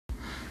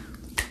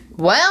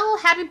Well,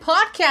 happy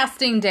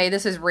podcasting day.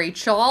 This is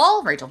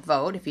Rachel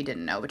Vogt, if you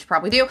didn't know, but you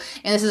probably do.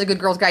 And this is a Good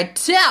Girls Guide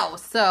 2.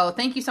 So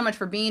thank you so much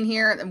for being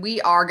here. We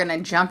are going to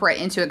jump right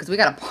into it because we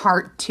got a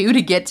part 2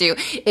 to get to.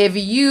 If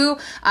you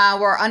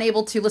were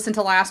unable to listen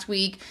to last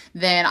week,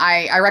 then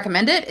I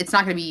recommend it. It's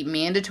not going to be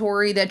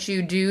mandatory that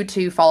you do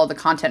to follow the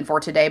content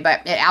for today,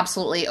 but it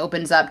absolutely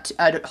opens up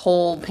a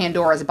whole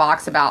Pandora's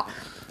box about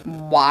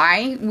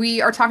why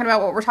we are talking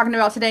about what we're talking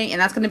about today,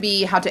 and that's going to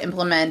be how to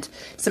implement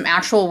some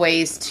actual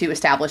ways to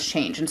establish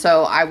change. And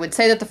so I would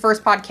say that the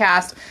first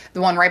podcast,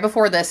 the one right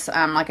before this,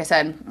 like I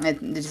said,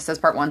 it just says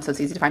part 1, so it's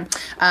easy to find.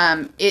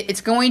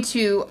 It's going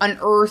to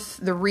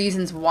unearth the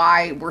reasons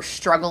why we're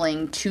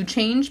struggling to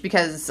change,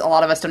 because a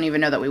lot of us don't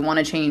even know that we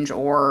want to change,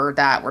 or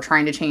that we're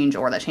trying to change,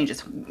 or that change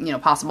is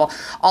possible,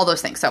 all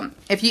those things. So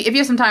if you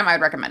have some time, I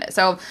would recommend it.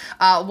 So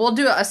we'll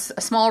do a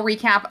small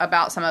recap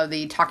about some of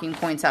the talking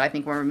points that I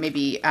think were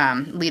maybe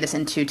lead us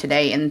into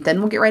today, and then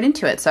we'll get right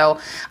into it. So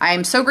I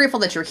am so grateful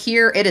that you're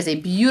here. It is a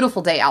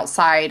beautiful day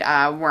outside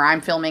where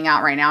I'm filming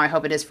out right now. I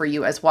hope it is for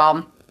you as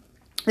well.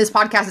 This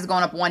podcast is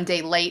going up one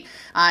day late.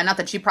 Not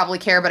that you probably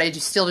care, but I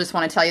still just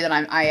want to tell you that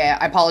I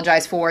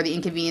apologize for the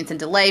inconvenience and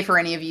delay for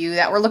any of you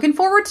that were looking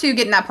forward to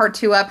getting that part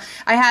 2 up.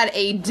 I had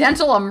a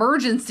dental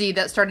emergency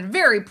that started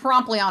very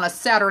promptly on a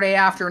Saturday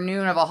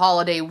afternoon of a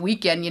holiday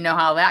weekend. You know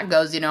how that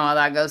goes.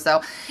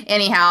 So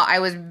anyhow, I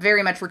was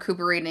very much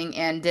recuperating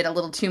and did a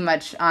little too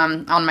much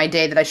on my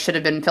day that I should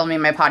have been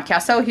filming my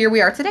podcast. So here we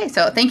are today.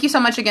 So thank you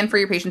so much again for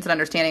your patience and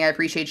understanding. I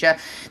appreciate you.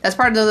 That's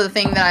part of the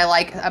thing that I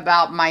like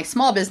about my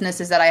small business,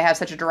 is that I have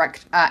such a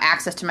direct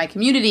access to my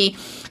community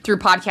through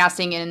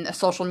podcasting and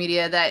social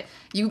media that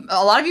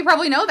a lot of you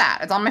probably know that.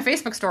 It's on my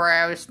Facebook story.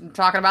 I was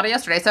talking about it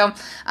yesterday. So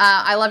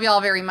I love you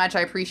all very much.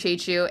 I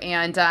appreciate you.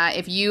 And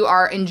if you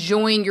are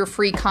enjoying your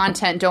free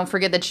content, don't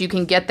forget that you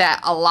can get that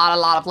a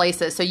lot of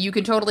places. So you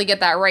can totally get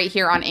that right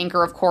here on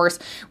Anchor, of course.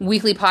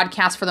 Weekly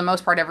podcasts, for the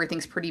most part,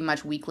 everything's pretty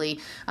much weekly.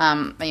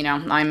 I'm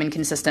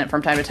inconsistent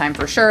from time to time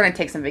for sure, and I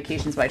take some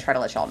vacations, but I try to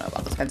let y'all know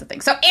about those kinds of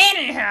things. So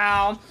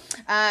anyhow,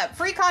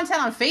 free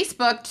content on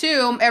Facebook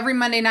too. Every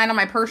Monday night on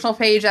my personal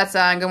page, that's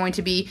going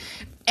to be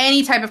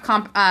any type of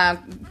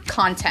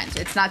content.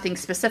 It's nothing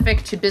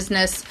specific to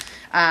business,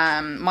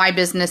 my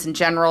business in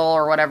general,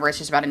 or whatever. It's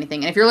just about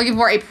anything. And if you're looking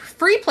for a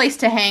free place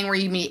to hang where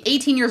you meet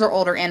 18 years or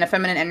older and a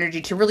feminine energy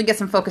to really get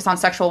some focus on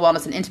sexual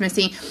wellness and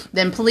intimacy,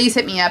 then please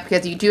hit me up,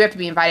 because you do have to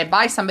be invited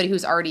by somebody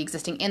who's already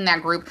existing in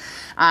that group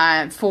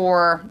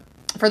for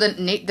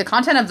the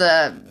content of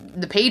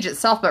the page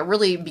itself, but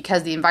really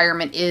because the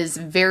environment is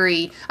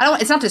very,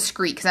 it's not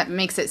discreet, because that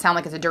makes it sound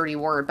like it's a dirty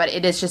word, but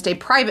it is just a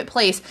private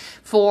place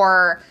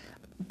for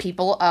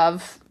people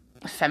of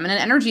feminine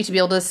energy to be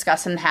able to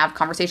discuss and have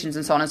conversations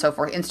and so on and so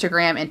forth.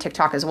 Instagram and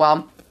TikTok as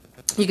well.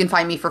 You can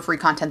find me for free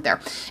content there.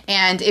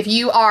 And if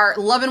you are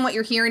loving what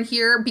you're hearing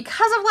here,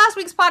 because of last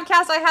week's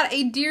podcast, I had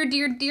a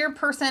dear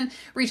person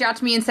reach out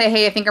to me and say,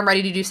 hey, I think I'm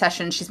ready to do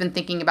sessions. She's been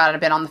thinking about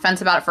it, been on the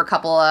fence about it for a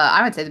couple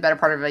I would say the better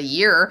part of a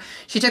year.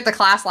 She took the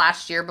class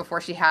last year before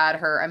she had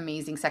her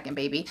amazing second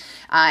baby,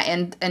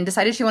 and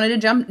decided she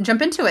wanted to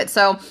jump into it.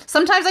 So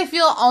sometimes I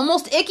feel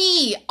almost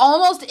icky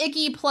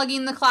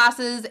plugging the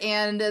classes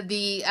and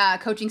the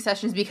coaching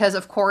sessions, because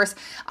of course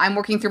I'm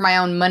working through my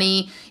own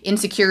money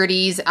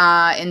insecurities,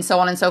 and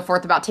so on and so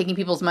forth, about taking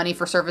people's money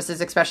for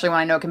services, especially when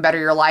I know it can better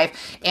your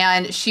life.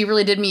 And she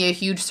really did me a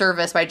huge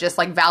service by just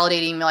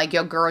validating me,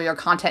 yo girl, your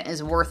content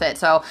is worth it.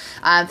 So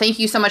thank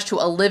you so much to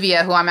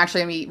Olivia, who I'm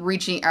actually going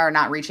to be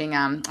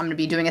I'm going to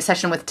be doing a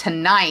session with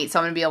tonight. So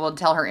I'm going to be able to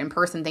tell her in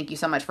person, thank you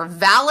so much for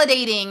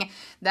validating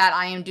that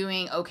I am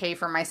doing okay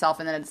for myself,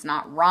 and that it's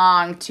not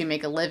wrong to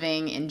make a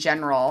living in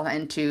general,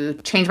 and to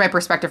change my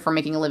perspective from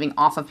making a living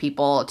off of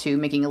people to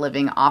making a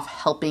living off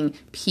helping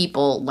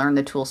people learn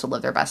the tools to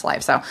live their best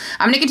life. So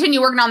I'm going to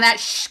continue working on that,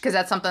 because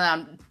that's something that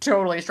I'm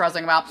totally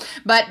stressing about,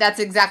 but that's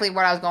exactly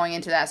what I was going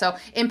into that. So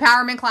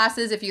empowerment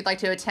classes, if you'd like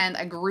to attend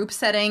a group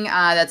setting,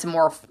 that's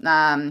more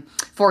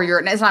for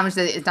your, it's not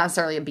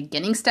necessarily a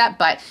beginning step,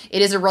 but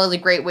it is a really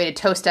great way to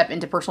toe step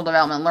into personal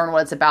development, learn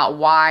what it's about,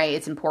 why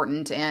it's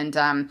important, and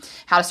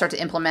how to start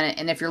to implement it.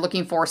 And if you're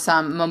looking for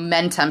some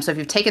momentum, so if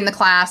you've taken the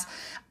class,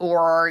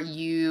 or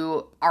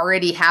you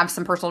already have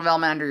some personal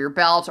development under your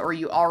belt, or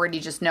you already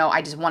just know,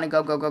 I just want to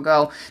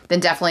go, then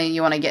definitely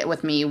you want to get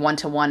with me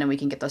one-to-one, and we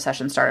can get those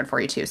sessions started for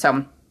you too.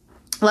 So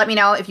let me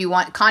know if you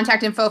want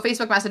contact info.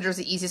 Facebook Messenger is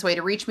the easiest way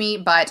to reach me,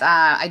 but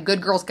a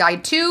Good Girls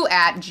Guide 2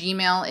 at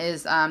Gmail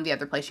is the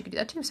other place you can do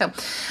that too. So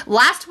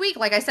last week,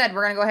 like I said,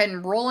 we're going to go ahead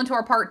and roll into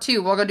our part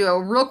 2. We're going to do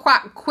a real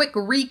quick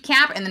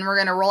recap, and then we're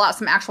going to roll out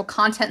some actual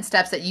content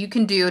steps that you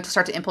can do to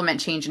start to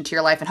implement change into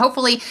your life. And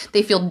hopefully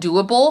they feel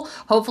doable.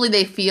 Hopefully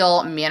they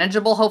feel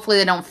manageable. Hopefully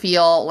they don't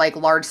feel like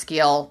large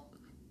scale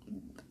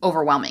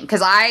overwhelming.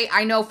 Because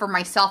I know for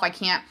myself, I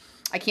can't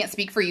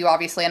speak for you,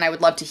 obviously, and I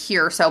would love to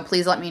hear. So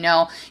please let me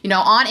know,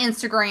 on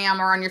Instagram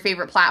or on your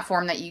favorite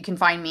platform that you can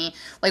find me.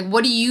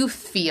 What do you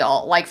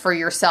feel like for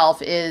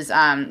yourself is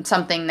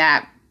something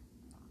that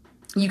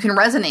you can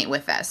resonate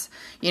with this,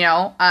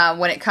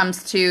 when it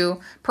comes to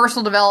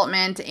personal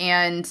development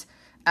and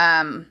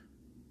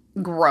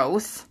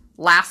growth.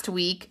 Last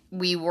week,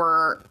 we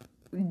were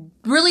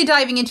really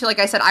diving into, like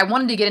I said, I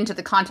wanted to get into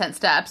the content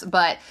steps,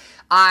 but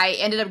I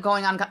ended up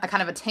going on a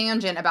kind of a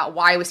tangent about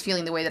why I was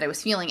feeling the way that I was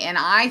feeling. And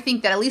I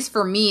think that, at least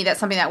for me, that's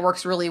something that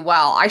works really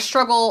well. I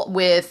struggle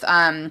with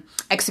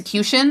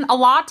execution a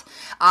lot.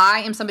 I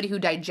am somebody who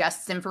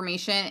digests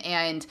information,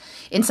 and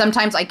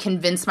sometimes I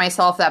convince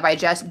myself that by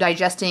just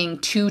digesting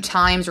 2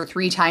 times or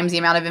 3 times the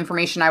amount of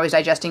information I was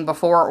digesting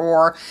before,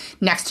 or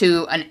next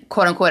to a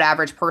quote unquote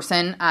average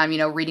person,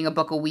 reading a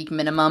book a week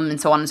minimum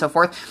and so on and so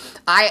forth.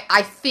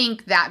 I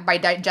think that by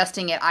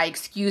digesting it, I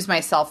excuse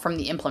myself from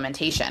the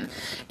implementation.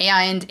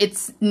 And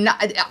it's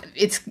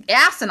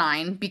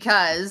asinine,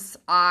 because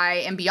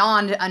I am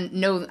beyond,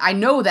 I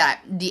know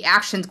that the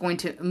action's going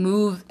to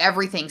move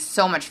everything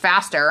so much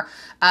faster.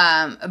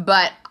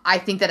 But I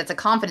think that it's a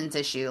confidence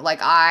issue. Like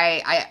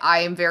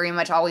I am very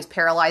much always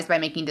paralyzed by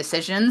making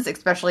decisions,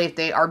 especially if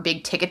they are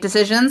big ticket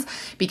decisions,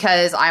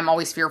 because I'm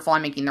always fearful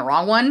I'm making the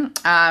wrong one.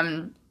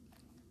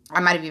 I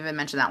might have even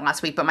mentioned that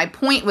last week, but my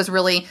point was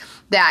really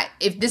that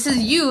if this is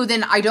you,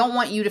 then I don't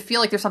want you to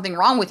feel like there's something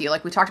wrong with you.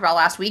 Like we talked about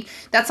last week,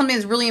 that's something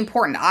that's really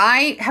important.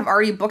 I have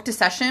already booked a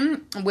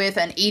session with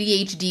an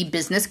ADHD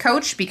business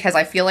coach, because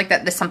I feel like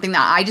that's something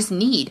that I just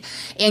need.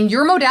 And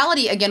your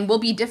modality, again, will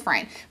be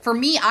different. For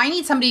me, I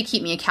need somebody to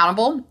keep me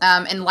accountable.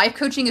 And life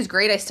coaching is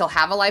great. I still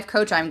have a life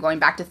coach. I'm going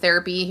back to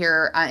therapy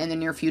here in the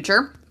near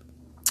future.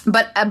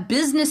 But a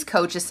business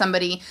coach is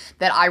somebody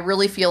that I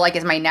really feel like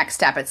is my next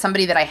step. It's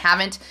somebody that I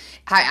haven't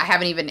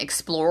even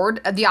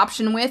explored the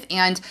option with.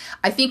 And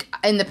I think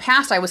in the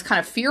past I was kind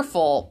of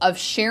fearful of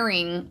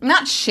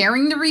not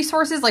sharing the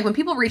resources. Like when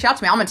people reach out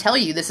to me, I'm going to tell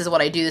you, this is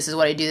what I do, this is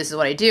what I do, this is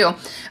what I do.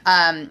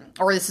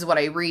 Or this is what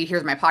I read,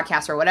 here's my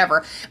podcast or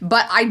whatever.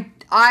 But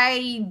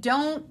I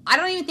don't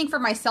even think for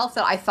myself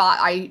that I thought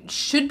I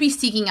should be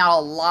seeking out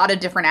a lot of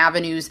different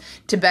avenues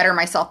to better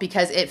myself,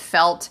 because it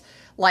felt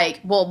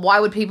like, well, why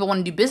would people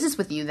want to do business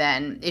with you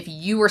then if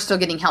you were still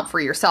getting help for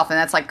yourself? And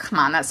that's like, come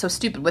on, that's so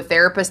stupid. Would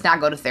therapists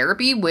not go to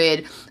therapy?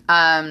 Would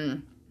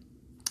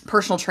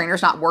personal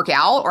trainers not work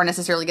out or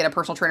necessarily get a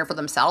personal trainer for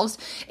themselves?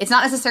 It's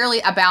not necessarily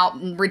about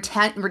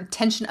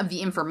retention of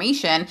the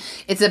information.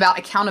 It's about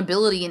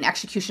accountability and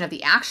execution of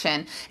the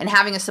action, and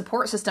having a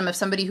support system of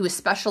somebody who is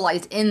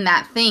specialized in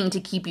that thing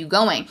to keep you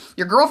going.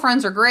 Your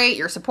girlfriends are great.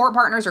 Your support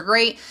partners are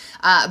great.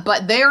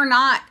 But their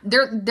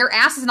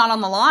ass is not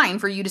on the line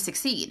for you to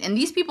succeed. And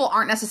these people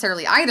aren't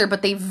necessarily either,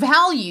 but they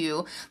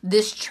value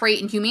this trait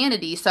in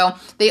humanity. So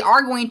they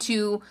are going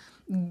to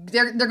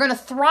they're going to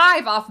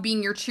thrive off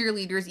being your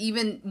cheerleaders,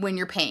 even when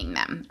you're paying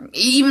them,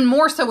 even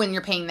more so when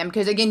you're paying them.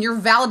 Because again, you're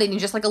validating,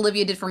 just like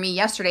Olivia did for me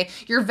yesterday,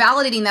 you're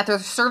validating that their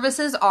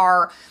services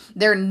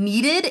they're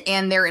needed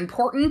and they're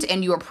important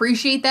and you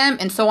appreciate them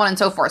and so on and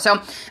so forth.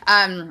 So,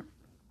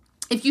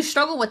 if you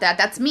struggle with that,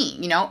 that's me.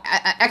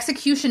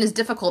 Execution is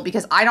difficult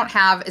because I don't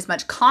have as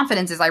much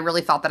confidence as I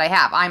really thought that I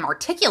have. I'm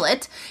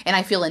articulate and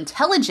I feel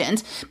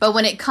intelligent, but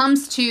when it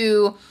comes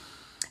to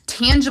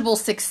tangible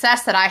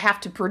success that I have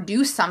to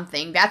produce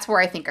something, that's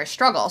where I think I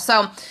struggle.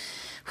 So,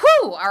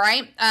 all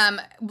right.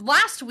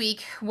 Last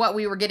week, what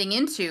we were getting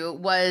into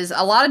was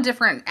a lot of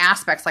different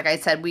aspects. Like I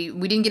said, we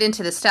didn't get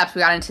into the steps. We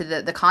got into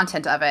the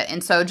content of it.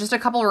 And so just a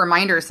couple of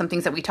reminders, some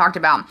things that we talked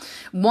about.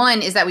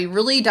 One is that we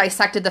really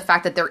dissected the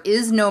fact that there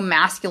is no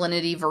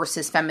masculinity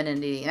versus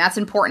femininity. And that's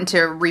important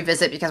to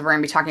revisit, because we're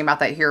going to be talking about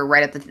that here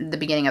right at the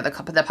beginning of the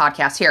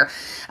podcast here.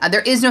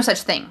 There is no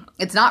such thing.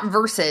 It's not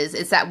versus.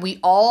 It's that we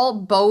all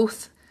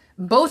both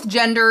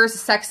genders,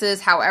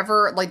 sexes,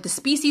 however, like the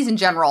species in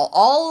general,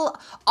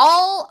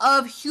 all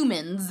of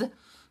humans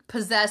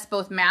possess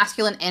both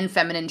masculine and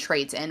feminine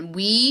traits, and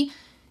we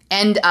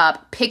end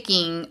up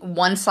picking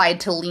one side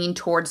to lean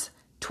towards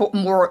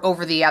more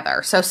over the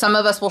other. So some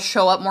of us will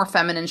show up more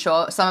feminine,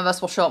 some of us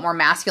will show up more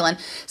masculine.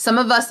 Some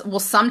of us will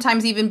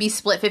sometimes even be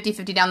split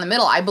 50-50 down the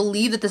middle. I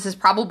believe that this is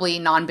probably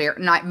non-binary,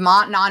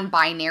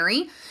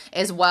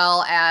 as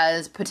well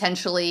as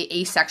potentially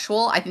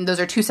asexual. I think those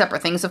are two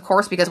separate things, of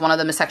course, because one of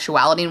them is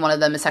sexuality and one of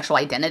them is sexual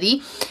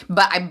identity.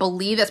 But I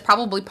believe that's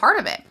probably part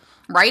of it,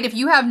 right? If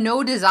you have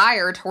no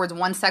desire towards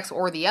one sex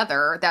or the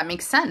other, that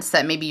makes sense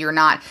that maybe you're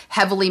not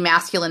heavily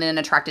masculine and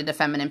attracted to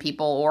feminine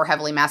people, or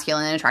heavily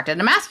masculine and attracted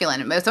to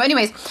masculine. So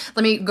anyways,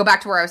 let me go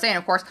back to where I was saying,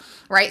 of course,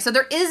 right? So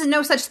there is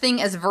no such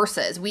thing as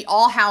versus. We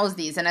all house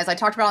these. And as I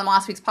talked about on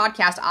last week's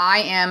podcast, I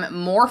am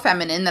more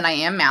feminine than I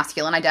am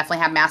masculine. I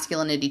definitely have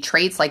masculinity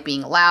traits like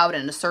being loud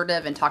and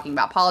assertive and talking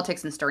about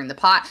politics and stirring the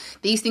pot.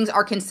 These things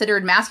are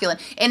considered masculine.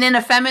 And in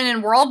a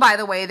feminine world, by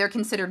the way, they're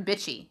considered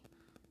bitchy.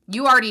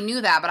 You already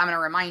knew that, but I'm going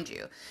to remind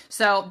you.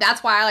 So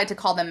that's why I like to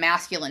call them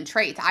masculine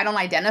traits. I don't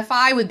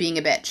identify with being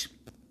a bitch.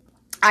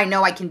 I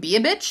know I can be a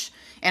bitch,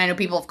 And I know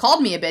people have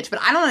called me a bitch, but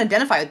I don't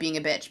identify with being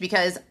a bitch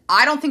because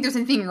I don't think there's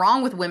anything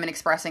wrong with women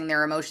expressing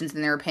their emotions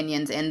and their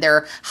opinions and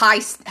their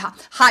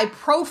high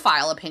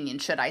profile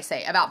opinions, should I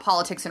say, about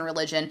politics and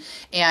religion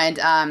and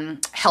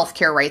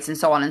healthcare rights and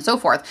so on and so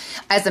forth.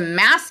 As a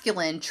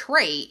masculine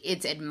trait,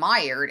 it's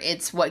admired.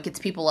 It's what gets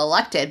people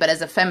elected. But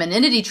as a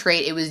femininity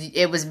trait,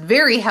 it was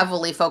very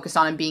heavily focused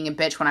on being a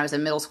bitch when I was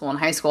in middle school and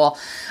high school.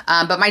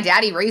 But my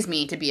daddy raised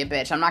me to be a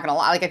bitch. I'm not gonna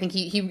lie. Like, I think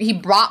he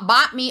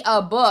bought me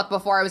a book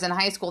before I was in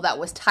high school that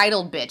was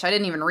titled Bitch. I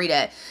didn't even read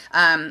it.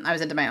 I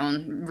was into my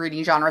own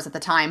reading genres at the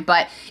time,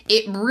 but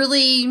it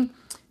really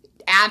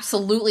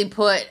absolutely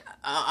put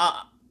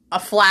a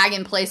flag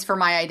in place for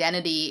my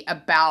identity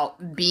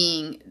about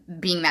being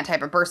that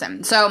type of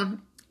person. So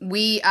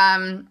we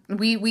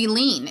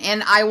lean.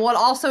 And I would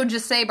also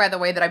just say, by the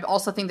way, that I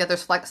also think that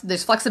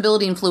there's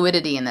flexibility and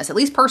fluidity in this, at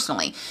least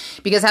personally,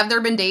 because have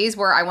there been days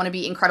where I want to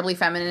be incredibly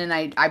feminine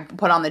and I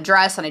put on the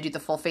dress and I do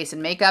the full face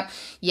and makeup?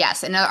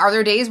 Yes. And are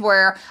there days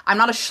where I'm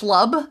not a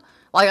schlub?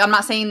 Like, I'm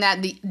not saying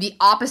that the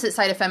opposite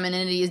side of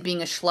femininity is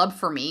being a schlub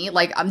for me.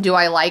 Like, I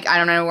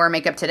don't know, wear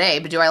makeup today,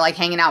 but do I like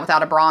hanging out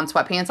without a bra and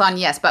sweatpants on?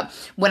 Yes. But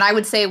when I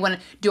would say,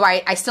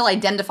 I still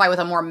identify with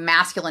a more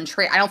masculine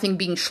trait. I don't think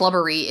being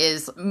schlubbery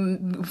is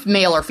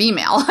male or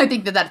female. I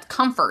think that that's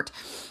comfort.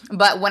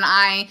 But when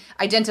I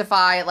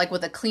identify like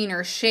with a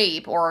cleaner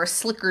shape or a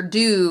slicker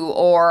do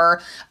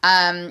or,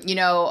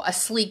 a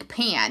sleek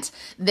pant,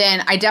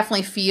 then I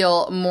definitely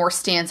feel more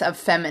stance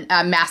of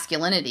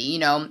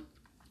masculinity,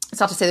 It's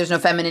not to say there's no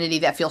femininity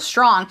that feels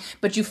strong,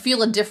 but you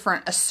feel a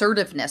different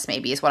assertiveness,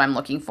 maybe, is what I'm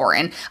looking for.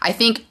 And I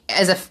think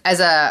as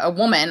a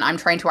woman, I'm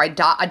trying to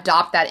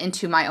adopt that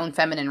into my own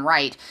feminine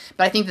right.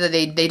 But I think that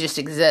they just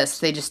exist.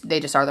 They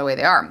just are the way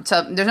they are.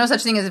 So there's no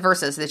such thing as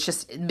versus.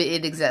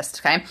 It exists.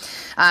 Okay.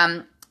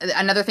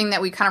 Another thing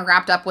that we kind of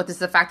wrapped up with is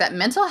the fact that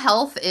mental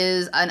health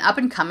is an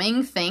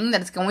up-and-coming thing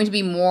that is going to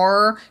be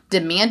more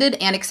demanded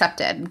and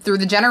accepted. Through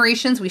the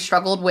generations, we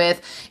struggled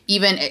with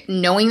even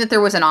knowing that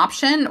there was an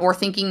option or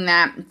thinking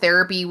that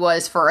therapy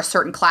was for a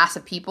certain class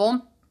of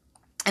people.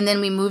 And then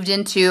we moved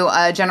into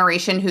a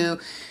generation who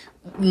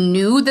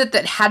knew that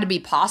had to be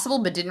possible,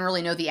 but didn't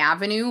really know the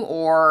avenue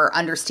or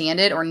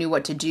understand it or knew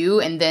what to do,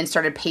 and then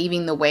started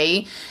paving the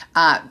way,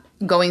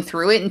 going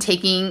through it and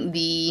taking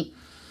the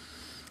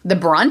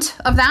brunt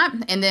of that.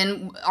 And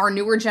then our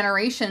newer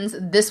generations,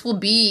 this will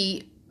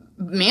be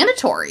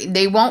mandatory.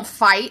 They won't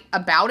fight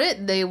about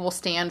it. They will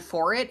stand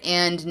for it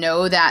and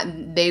know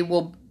that they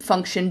will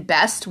function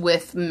best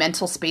with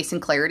mental space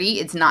and clarity.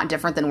 It's not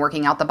different than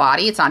working out the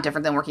body. It's not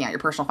different than working out your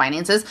personal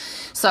finances.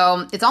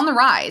 So it's on the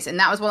rise. And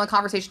that was one of the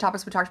conversation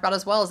topics we talked about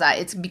as well, is that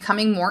it's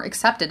becoming more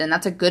accepted. And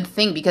that's a good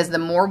thing, because the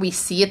more we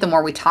see it, the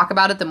more we talk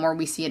about it, the more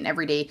we see it in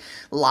everyday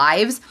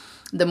lives,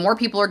 the more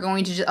people are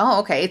going to just,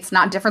 okay, it's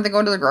not different than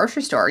going to the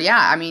grocery store. Yeah,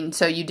 I mean,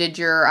 so you did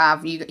you had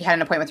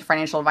an appointment with your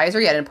financial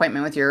advisor, you had an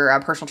appointment with your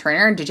personal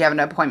trainer, did you have an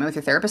appointment with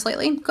your therapist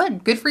lately?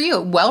 Good for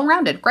you.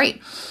 Well-rounded,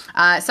 great.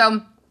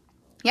 So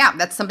yeah,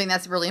 that's something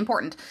that's really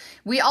important.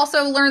 We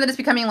also learned that it's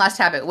becoming less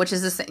taboo, which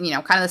is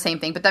kind of the same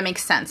thing, but that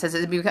makes sense. As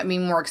it's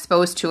becoming more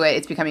exposed to it,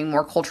 it's becoming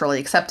more culturally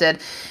accepted.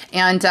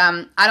 And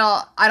I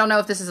don't know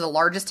if this is the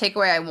largest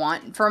takeaway I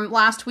want from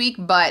last week,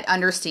 but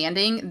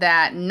understanding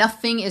that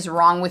nothing is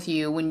wrong with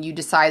you when you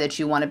decide that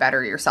you want to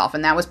better yourself.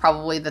 And that was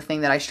probably the thing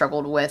that I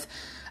struggled with,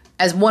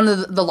 as one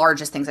of the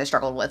largest things I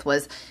struggled with,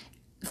 was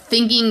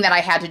thinking that I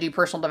had to do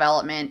personal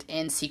development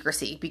in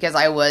secrecy because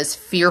I was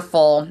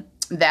fearful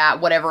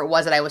that whatever it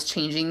was that I was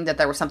changing, that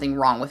there was something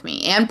wrong with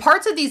me. And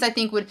parts of these, I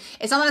think,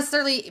 it's not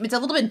necessarily, it's a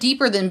little bit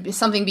deeper than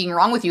something being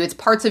wrong with you. It's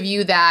parts of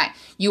you that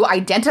you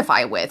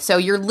identify with. So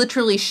you're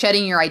literally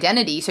shedding your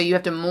identity. So you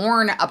have to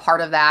mourn a part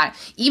of that,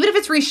 even if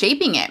it's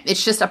reshaping it.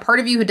 It's just a part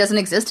of you who doesn't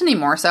exist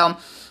anymore. So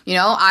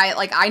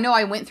I know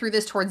I went through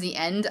this towards the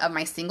end of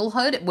my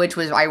singlehood, which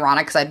was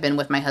ironic because I'd been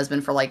with my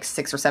husband for like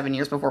 6 or 7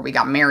 years before we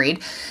got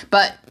married,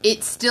 but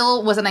it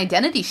still was an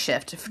identity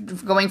shift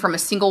going from a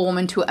single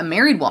woman to a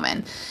married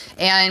woman.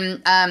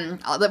 And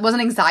it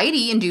wasn't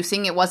anxiety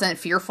inducing. It wasn't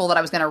fearful that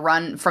I was going to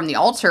run from the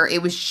altar.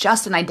 It was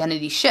just an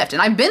identity shift.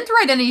 And I've been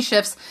through identity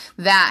shifts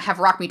that have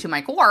rocked me to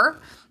my core.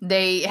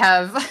 They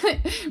have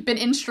been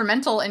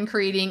instrumental in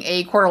creating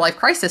a quarter-life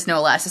crisis, no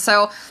less.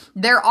 So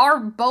there are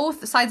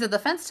both sides of the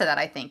fence to that,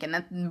 I think, and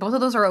that both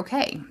of those are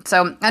okay.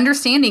 So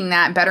understanding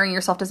that bettering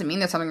yourself doesn't mean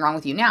there's something wrong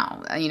with you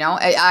now.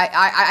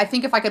 I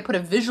think if I could put a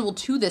visual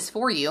to this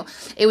for you,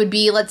 it would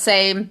be, let's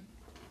say,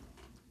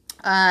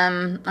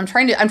 I'm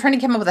trying to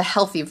come up with a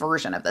healthy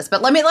version of this,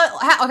 but let me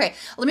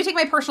take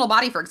my personal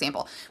body, for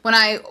example. When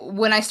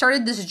I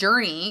started this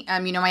journey,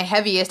 my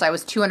heaviest, I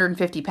was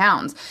 250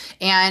 pounds.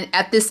 And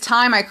at this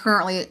time, I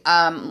currently,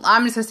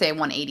 I'm just gonna say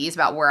 180 is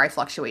about where I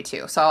fluctuate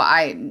to. So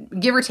I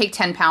give or take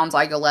 10 pounds,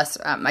 I go less.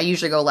 I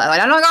usually go less. I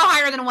don't go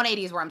higher than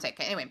 180 is where I'm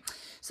taking. Anyway,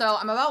 so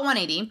I'm about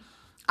 180.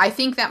 I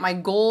think that my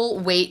goal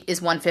weight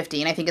is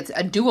 150, and I think it's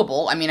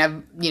doable. I mean,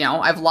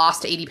 I've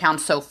lost 80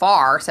 pounds so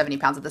far, 70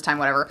 pounds at this time,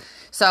 whatever.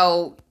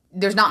 So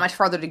there's not much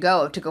farther to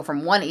go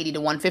from 180 to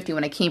 150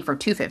 when I came from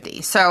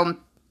 250. So,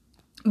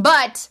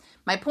 but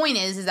My point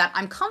is that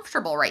I'm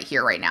comfortable right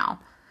here, right now.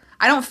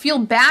 I don't feel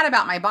bad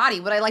about my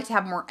body. Would I like to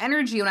have more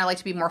energy? Would I like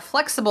to be more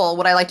flexible?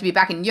 Would I like to be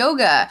back in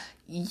yoga?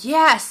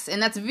 Yes.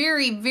 And that's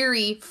very,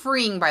 very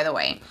freeing, by the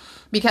way,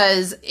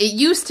 because it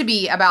used to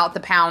be about the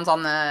pounds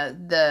on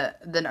the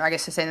I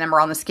guess to say the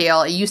number on the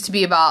scale. It used to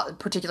be about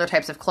particular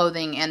types of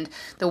clothing and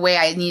the way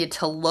I needed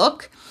to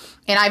look.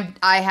 And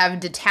I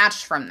have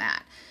detached from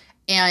that.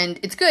 And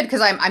it's good because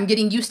I'm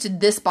getting used to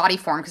this body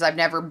form because I've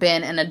never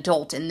been an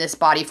adult in this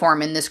body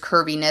form, in this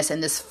curviness,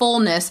 and this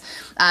fullness.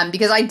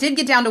 Because I did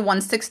get down to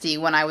 160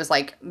 when I was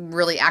like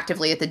really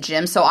actively at the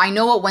gym. So I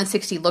know what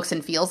 160 looks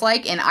and feels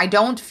like. And I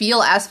don't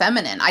feel as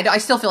feminine. I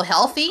still feel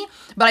healthy,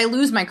 but I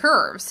lose my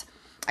curves.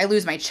 I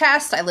lose my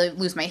chest, I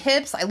lose my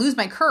hips, I lose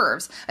my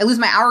curves, I lose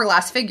my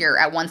hourglass figure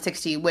at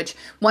 160, which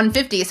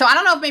 150. So I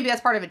don't know if maybe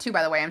that's part of it too,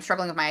 by the way. I'm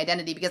struggling with my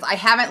identity because I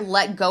haven't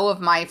let go of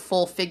my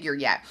full figure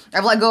yet.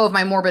 I've let go of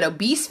my morbid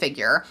obese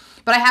figure,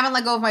 but I haven't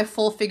let go of my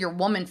full figure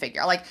woman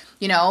figure. Like,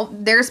 you know,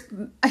 there's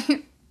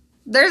an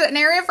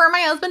area for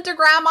my husband to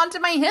grab onto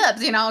my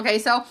hips, you know, okay?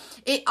 So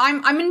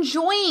I'm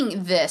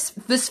enjoying this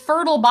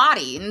fertile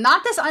body,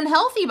 not this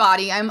unhealthy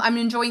body. I'm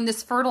enjoying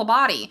this fertile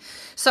body.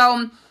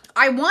 So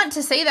I want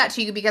to say that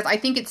to you because I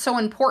think it's so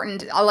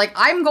important. Like,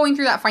 I'm going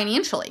through that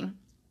financially.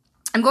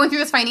 I'm going through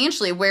this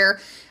financially where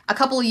a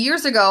couple of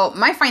years ago,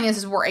 my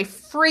finances were a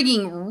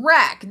frigging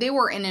wreck. They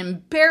were an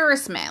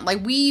embarrassment.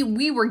 Like,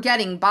 we were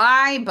getting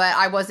by, but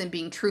I wasn't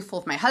being truthful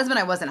with my husband.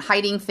 I wasn't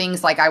hiding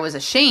things like I was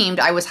ashamed.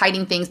 I was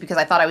hiding things because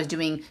I thought I was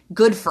doing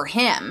good for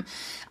him.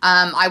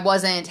 I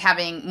wasn't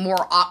having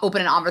more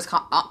open and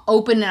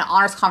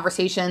honest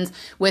conversations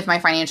with my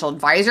financial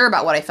advisor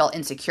about what I felt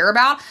insecure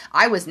about.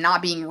 I was not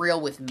being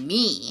real with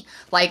me.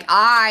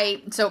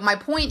 So my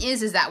point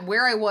is that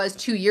where I was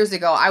 2 years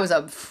ago, I was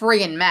a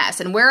friggin'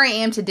 mess. And where I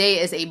am today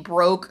is a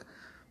broke,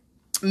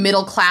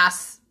 middle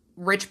class,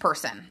 rich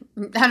person.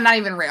 I'm not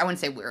even rich. I wouldn't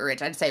say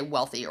rich. I'd say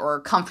wealthy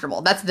or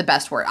comfortable. That's the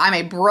best word. I'm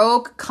a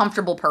broke,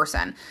 comfortable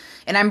person.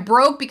 And I'm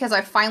broke because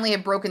I finally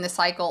have broken the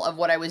cycle of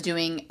what I was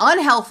doing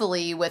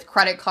unhealthily with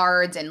credit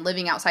cards and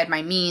living outside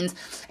my means.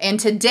 And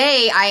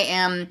today I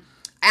am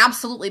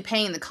absolutely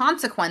paying the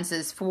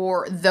consequences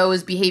for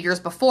those behaviors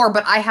before,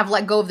 but I have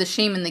let go of the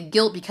shame and the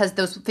guilt because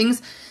those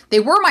things,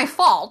 they were my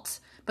fault,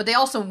 but they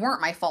also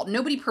weren't my fault.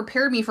 Nobody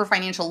prepared me for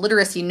financial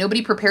literacy.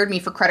 Nobody prepared me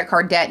for credit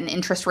card debt and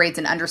interest rates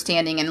and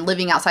understanding and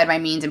living outside my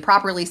means and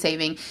properly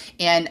saving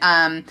and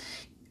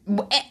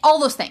all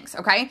those things,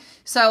 okay?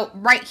 So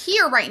right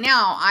here, right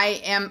now,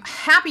 I am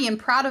happy and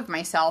proud of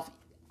myself,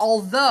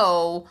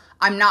 although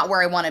I'm not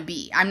where I want to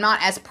be. I'm not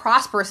as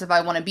prosperous as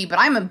I want to be, but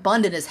I'm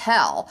abundant as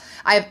hell.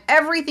 I have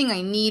everything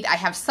I need. I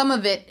have some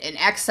of it in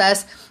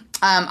excess.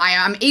 I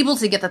am able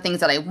to get the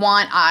things that I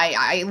want.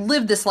 I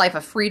live this life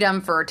of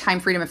freedom, for time,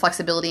 freedom, and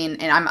flexibility,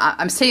 and I'm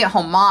a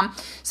stay-at-home mom.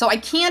 So I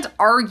can't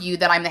argue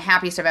that I'm the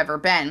happiest I've ever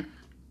been.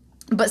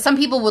 But some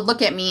people would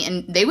look at me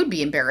and they would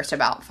be embarrassed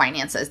about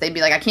finances. They'd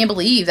be like, I can't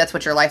believe that's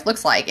what your life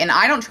looks like. And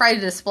I don't try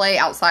to display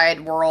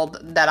outside world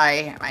that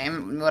I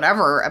am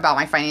whatever about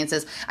my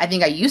finances. I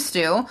think I used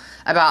to,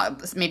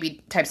 about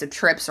maybe types of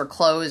trips or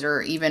clothes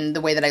or even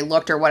the way that I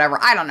looked or whatever.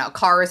 I don't know.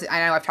 Cars. I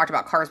know I've talked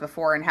about cars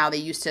before and how they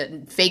used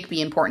to fake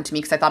be important to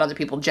me because I thought other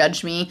people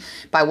judged me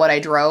by what I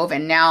drove.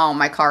 And now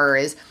my car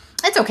is...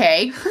 It's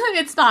okay.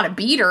 It's not a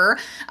beater.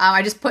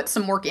 I just put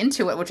some work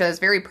into it, which I was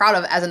very proud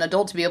of as an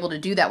adult to be able to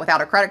do that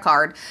without a credit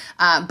card.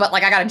 But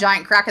like, I got a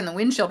giant crack in the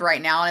windshield right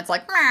now, and it's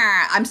like,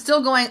 I'm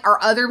still going, are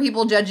other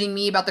people judging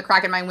me about the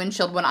crack in my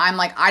windshield when I'm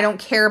like, I don't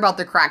care about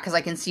the crack because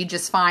I can see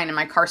just fine and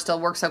my car still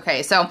works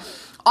okay. So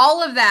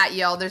all of that,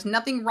 yo, there's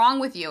nothing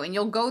wrong with you. And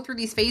you'll go through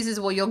these phases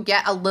where you'll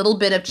get a little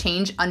bit of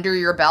change under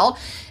your belt,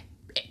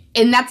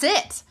 and that's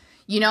it.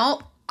 You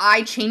know,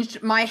 I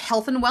changed my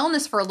health and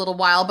wellness for a little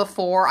while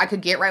before I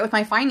could get right with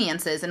my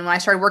finances. And when I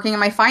started working on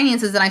my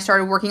finances, then I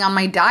started working on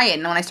my diet.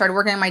 And when I started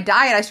working on my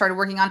diet, I started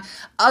working on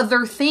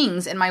other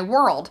things in my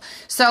world.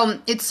 So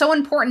it's so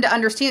important to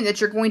understand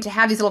that you're going to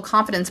have these little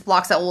confidence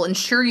blocks that will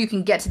ensure you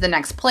can get to the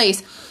next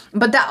place.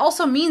 But that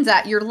also means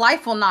that your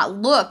life will not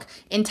look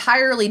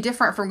entirely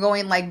different from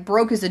going like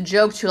broke as a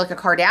joke to like a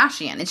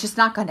Kardashian. It's just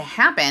not going to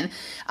happen.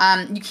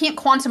 You can't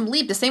quantum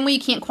leap the same way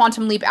you can't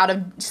quantum leap out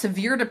of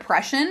severe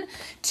depression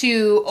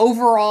to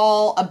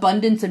overall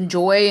abundance and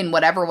joy and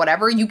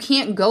whatever. You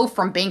can't go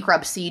from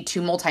bankruptcy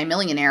to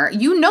multimillionaire.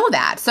 You know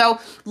that. So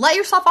let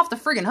yourself off the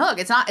friggin' hook.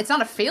 It's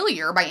not a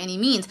failure by any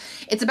means.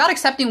 It's about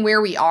accepting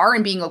where we are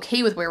and being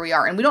okay with where we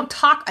are. And we don't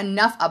talk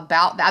enough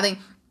about that. I think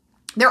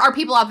there are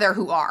people out there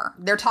who are.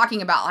 They're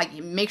talking about, like,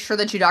 make sure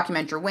that you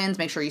document your wins,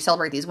 make sure you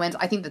celebrate these wins.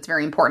 I think that's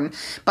very important.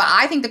 But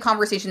I think the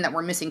conversation that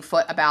we're missing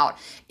foot about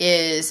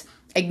is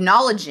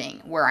acknowledging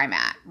where I'm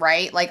at,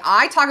 right? Like,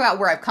 I talk about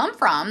where I've come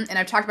from, and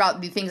I've talked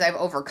about the things I've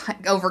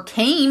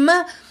overcame,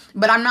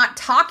 but I'm not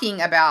talking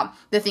about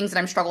the things that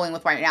I'm struggling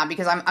with right now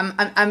because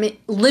I'm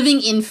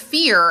living in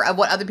fear of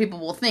what other people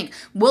will think.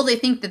 Will they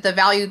think that the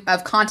value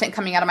of content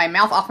coming out of my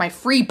mouth off my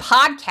free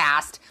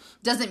podcast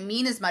doesn't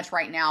mean as much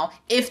right now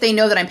if they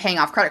know that I'm paying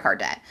off credit card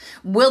debt.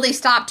 Will they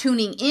stop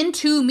tuning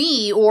into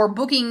me or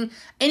booking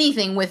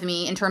anything with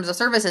me in terms of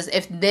services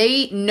if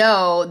they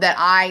know that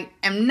I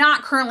am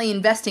not currently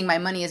investing my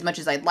money as much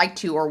as I'd like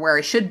to or where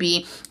I should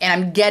be, and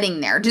I'm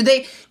getting there? Do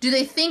they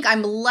think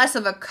I'm less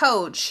of a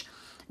coach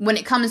when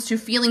it comes to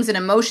feelings and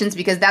emotions,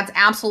 because that's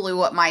absolutely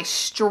what my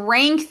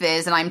strength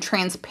is, and I'm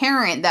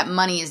transparent that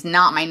money is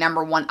not my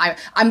number one.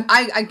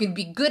 I could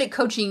be good at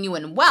coaching you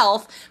in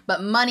wealth,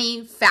 but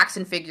money, facts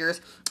and figures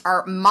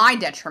are my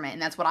detriment,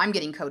 and that's what I'm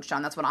getting coached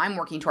on. That's what I'm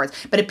working towards.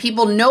 But if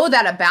people know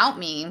that about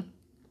me,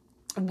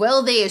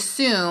 will they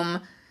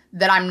assume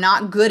that I'm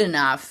not good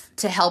enough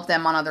to help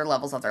them on other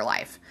levels of their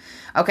life?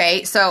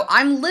 Okay, so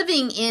I'm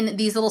living in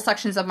these little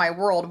sections of my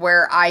world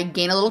where I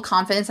gain a little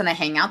confidence and I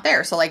hang out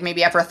there. So like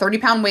maybe after a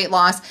 30-pound weight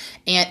loss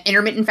and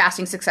intermittent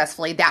fasting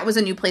successfully, that was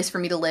a new place for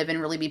me to live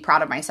and really be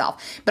proud of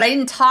myself. But I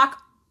didn't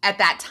talk at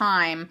that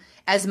time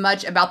as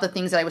much about the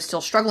things that I was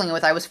still struggling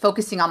with. I was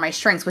focusing on my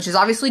strengths, which is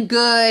obviously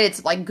good.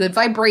 It's like good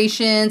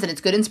vibrations and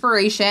it's good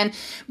inspiration.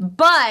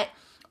 But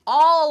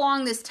all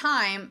along this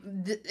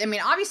time,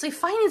 obviously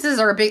finances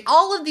are a big,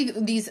 all of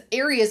these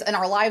areas in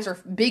our lives are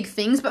big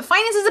things, but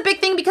finance is a big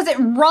thing because it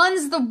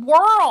runs the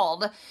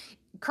world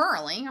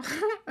currently.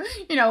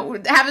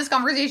 Have this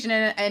conversation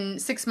in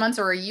 6 months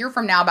or a year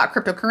from now about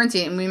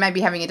cryptocurrency, and we might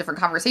be having a different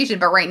conversation.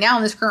 But right now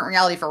in this current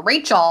reality for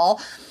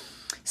Rachel,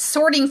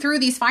 sorting through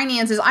these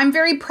finances, I'm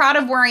very proud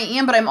of where I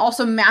am, but I'm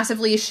also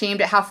massively ashamed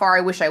at how far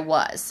I wish I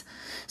was.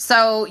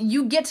 So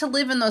you get to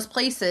live in those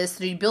places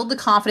so you build the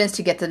confidence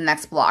to get to the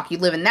next block. You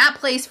live in that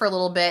place for a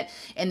little bit,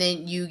 and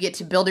then you get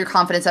to build your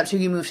confidence up till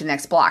you move to the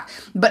next block.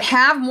 But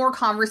have more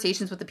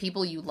conversations with the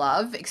people you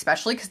love,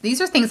 especially because these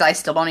are things I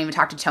still don't even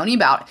talk to Tony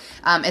about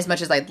as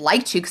much as I'd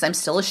like to, because I'm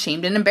still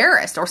ashamed and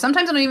embarrassed. Or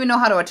sometimes I don't even know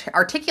how to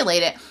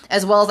articulate it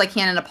as well as I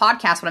can in a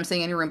podcast when I'm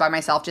sitting in a room by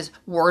myself just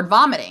word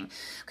vomiting.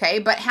 Okay,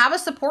 but have a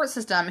support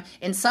system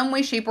in some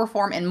way, shape, or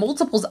form, and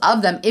multiples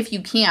of them if you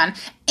can.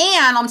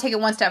 And I'll take it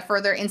one step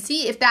further and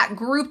see if that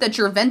group that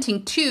you're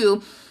venting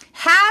to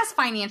has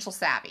financial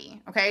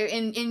savvy. Okay,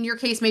 in your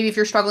case, maybe if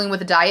you're struggling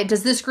with a diet,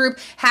 does this group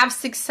have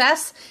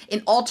success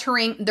in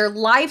altering their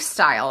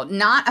lifestyle?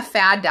 Not a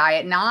fad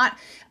diet, not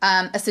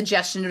a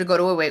suggestion to go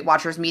to a Weight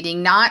Watchers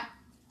meeting, not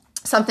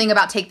something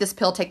about take this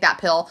pill, take that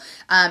pill,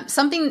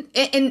 something,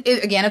 and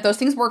again, if those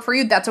things work for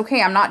you, that's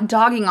okay. I'm not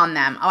dogging on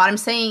them. What I'm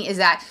saying is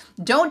that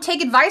don't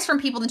take advice from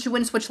people that you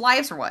wouldn't switch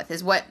lives with,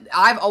 is what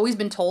I've always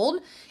been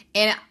told.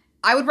 And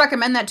I would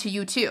recommend that to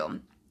you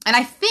too. And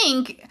I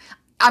think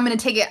I'm going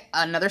to take it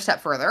another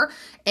step further.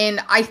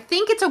 And I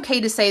think it's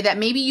okay to say that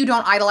maybe you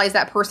don't idolize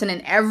that person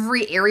in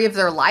every area of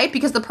their life,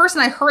 because the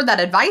person I heard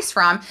that advice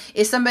from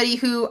is somebody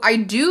who I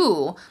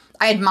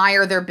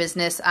admire their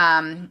business,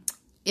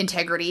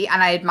 integrity,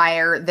 and I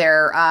admire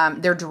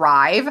their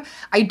drive.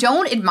 I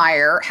don't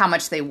admire how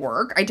much they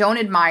work. I don't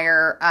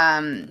admire,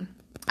 I'm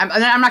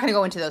not going to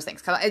go into those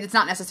things because it's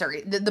not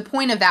necessary. The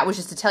point of that was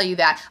just to tell you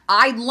that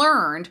I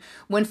learned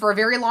when for a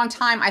very long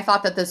time I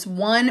thought that this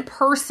one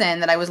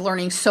person that I was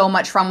learning so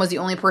much from was the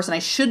only person I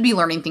should be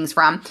learning things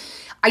from.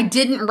 I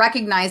didn't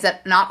recognize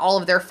that not all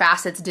of their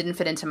facets didn't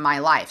fit into my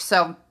life.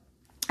 So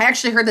I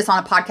actually heard this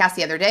on a podcast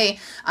the other day.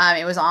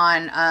 It was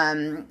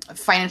on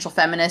Financial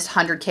Feminist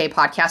 100K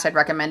podcast. I'd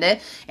recommend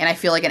it. And I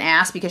feel like an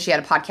ass because she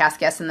had a podcast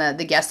guest, and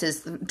the guest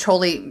is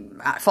totally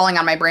falling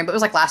on my brain, but it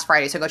was like last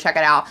Friday, so go check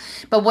it out.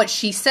 But what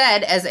she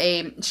said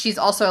she's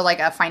also like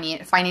a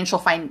financial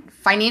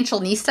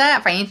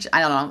nista,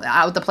 I don't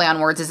know what the play on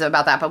words is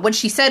about that. But what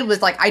she said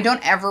was like, I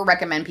don't ever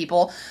recommend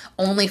people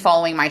only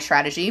following my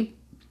strategy,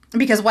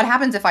 because what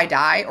happens if I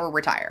die or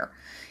retire?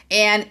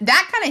 And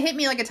that kind of hit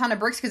me like a ton of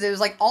bricks, because it was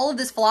like all of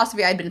this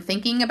philosophy I'd been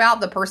thinking about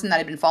the person that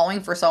I'd been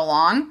following for so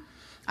long.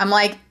 I'm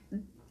like,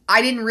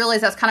 I didn't realize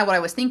that's kind of what I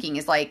was thinking,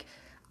 is like,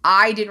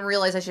 I didn't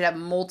realize I should have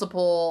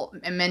multiple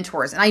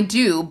mentors. And I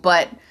do,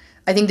 but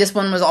I think this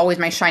one was always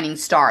my shining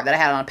star that I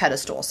had on a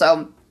pedestal.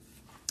 So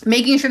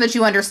making sure that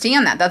you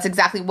understand that that's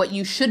exactly what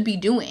you should be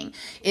doing,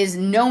 is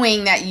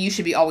knowing that you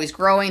should be always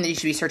growing, that you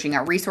should be searching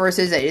out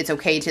resources, that it's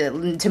okay to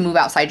move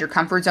outside your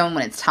comfort zone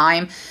when it's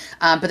time.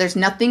 But there's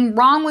nothing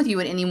wrong with you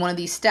at any one of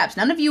these steps.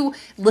 None of you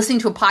listening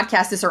to a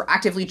podcast this are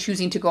actively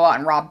choosing to go out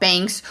and rob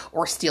banks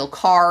or steal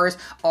cars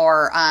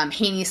or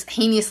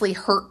heinously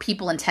hurt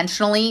people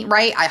intentionally,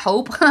 right? I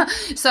hope.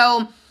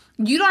 So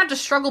you don't have to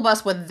struggle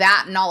bus with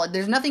that knowledge.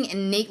 There's nothing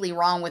innately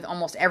wrong with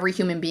almost every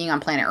human being on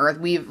planet Earth.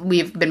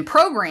 We've been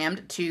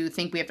programmed to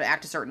think we have to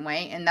act a certain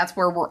way, and that's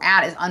where we're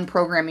at, is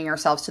unprogramming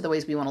ourselves to the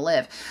ways we want to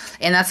live.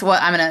 And that's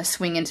what I'm going to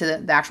swing into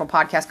the actual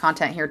podcast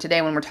content here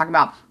today when we're talking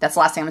about, that's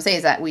the last thing I'm going to say,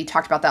 is that we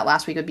talked about that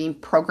last week of being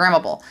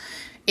programmable.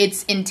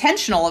 It's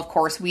intentional, of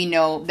course. We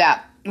know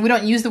that we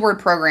don't use the word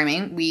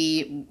programming.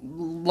 We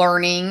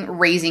learning,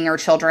 raising our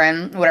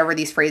children, whatever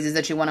these phrases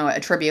that you want to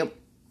attribute.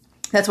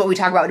 That's what we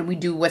talk about, what we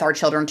do with our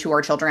children, to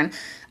our children.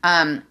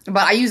 But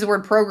I use the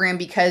word program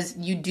because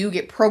you do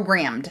get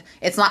programmed.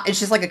 It's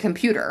just like a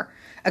computer.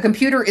 A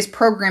computer is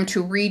programmed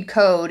to read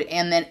code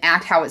and then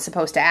act how it's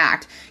supposed to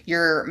act.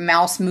 Your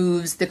mouse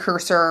moves the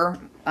cursor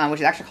which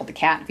is actually called The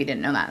Cat, if you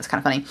didn't know that. It's kind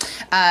of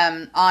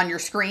funny, on your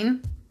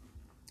screen.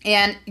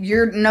 And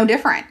you're no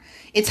different.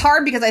 It's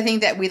hard because I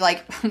think that we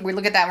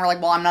look at that and we're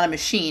like, well, I'm not a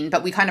machine,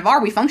 but we kind of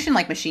are. We function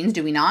like machines,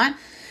 do we not?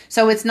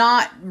 So it's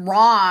not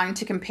wrong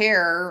to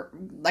compare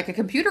like a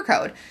computer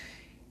code.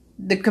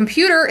 The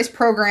computer is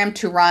programmed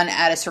to run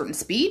at a certain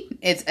speed.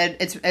 It's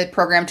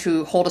programmed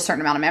to hold a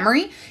certain amount of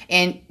memory,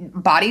 and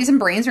bodies and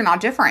brains are not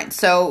different.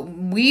 So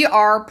we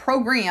are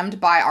programmed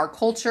by our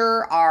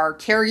culture, our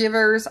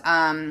caregivers,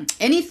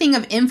 anything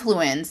of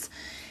influence.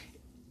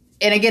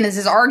 And again, this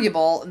is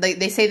arguable.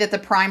 They say that the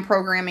prime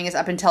programming is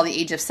up until the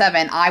age of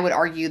 7. I would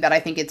argue that I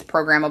think it's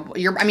programmable.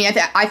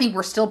 I think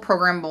we're still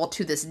programmable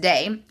to this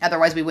day.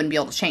 Otherwise, we wouldn't be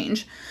able to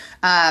change.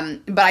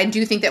 But I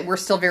do think that we're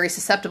still very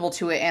susceptible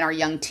to it in our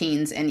young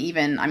teens. And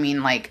even, it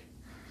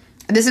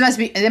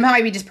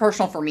might be just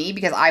personal for me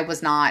because I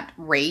was not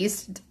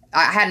raised.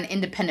 I had an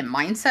independent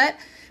mindset,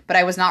 but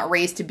I was not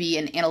raised to be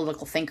an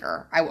analytical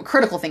thinker. A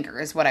critical thinker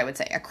is what I would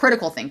say, a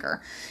critical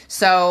thinker.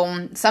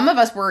 So some of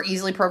us were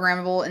easily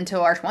programmable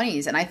into our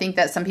 20s, and I think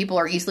that some people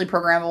are easily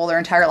programmable their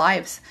entire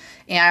lives.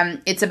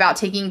 And it's about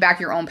taking back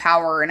your own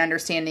power and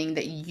understanding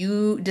that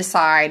you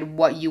decide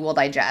what you will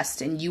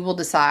digest, and you will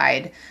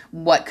decide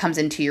what comes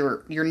into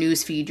your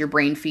news feed, your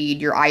brain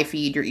feed, your eye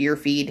feed, your ear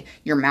feed,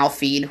 your mouth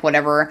feed,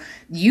 whatever.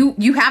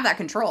 You have that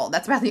control.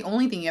 That's about the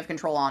only thing you have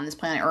control on this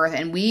planet Earth.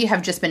 And we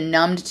have just been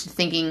numbed to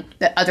thinking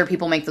that other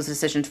people make those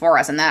decisions for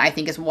us. And that, I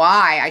think, is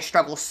why I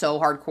struggle so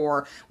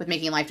hardcore with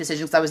making life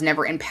decisions, because I was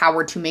never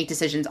empowered to make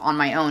decisions on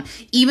my own,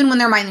 even when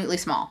they're minutely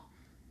small.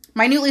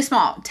 Minutely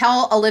small.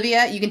 Tell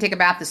Olivia you can take a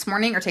bath this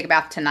morning or take a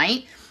bath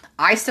tonight.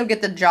 I still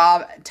get the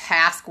job,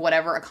 task,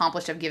 whatever,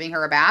 accomplished of giving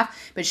her a bath,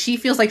 but she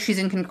feels like she's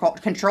in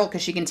control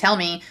because she can tell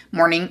me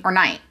morning or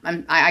night.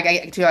 Do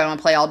I want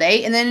to play all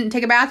day and then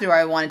take a bath? Do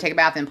I want to take a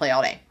bath and play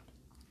all day?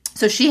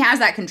 So she has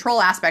that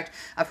control aspect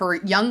of her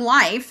young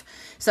life.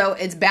 So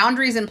it's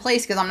boundaries in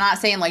place, because I'm not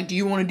saying like, do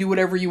you want to do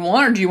whatever you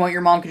want, or do you want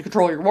your mom to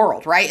control your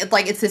world, right? It's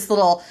like, it's this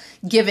little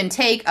give and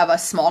take of a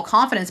small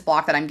confidence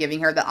block that I'm giving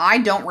her that I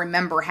don't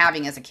remember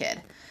having as a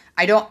kid.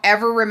 I don't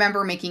ever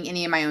remember making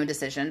any of my own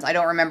decisions. I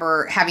don't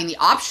remember having the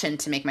option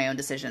to make my own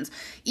decisions.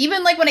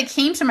 Even like when it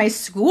came to my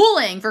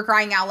schooling, for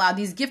crying out loud,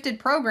 these gifted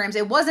programs,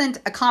 it wasn't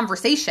a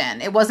conversation.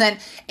 It wasn't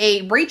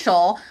a,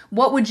 Rachel,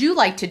 what would you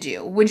like to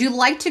do? Would you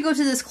like to go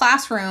to this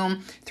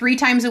classroom 3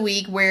 times a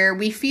week where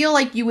we feel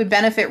like you would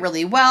benefit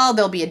really well?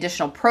 There'll be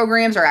additional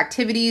programs or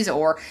activities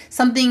or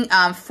something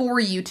for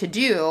you to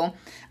do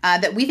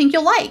that we think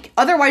you'll like.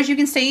 Otherwise, you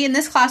can stay in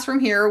this classroom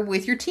here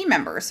with your team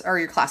members or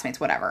your classmates,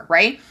 whatever,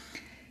 right?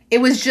 It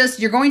was just,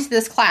 you're going to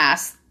this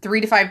class 3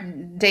 to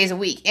 5 days a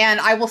week. And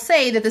I will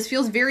say that this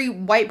feels very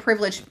white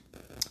privilege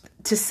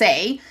to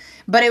say,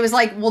 but it was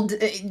like, well,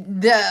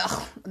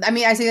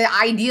 I say the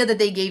idea that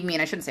they gave me,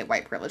 and I shouldn't say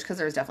white privilege, because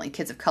there's definitely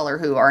kids of color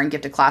who are in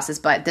gifted classes,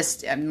 but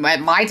this, at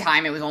my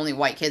time, it was only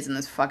white kids in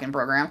this fucking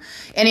program.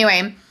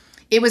 Anyway,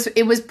 it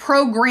was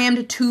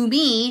programmed to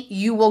me,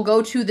 you will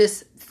go to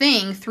this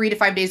thing 3 to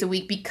 5 days a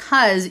week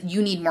because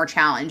you need more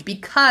challenge,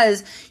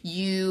 because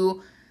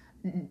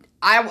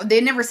they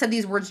never said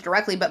these words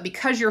directly, but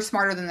because you're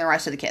smarter than the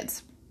rest of the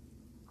kids.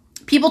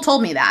 People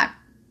told me that.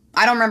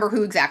 I don't remember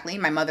who exactly,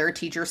 my mother, a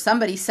teacher,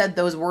 somebody said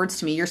those words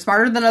to me. You're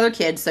smarter than other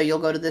kids, so you'll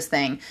go to this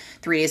thing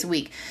 3 days a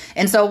week.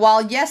 And so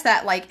while, yes,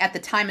 that like at the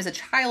time as a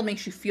child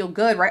makes you feel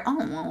good, right? Oh,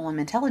 well, I'm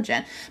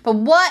intelligent. But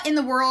what in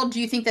the world do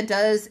you think that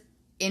does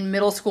in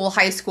middle school,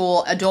 high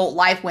school, adult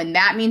life when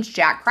that means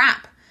jack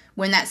crap?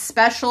 When that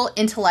special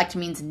intellect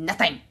means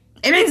nothing.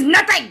 It means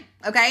nothing,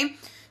 okay?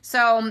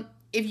 So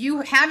if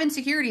you have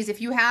insecurities, if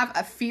you have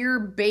a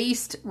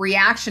fear-based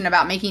reaction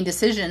about making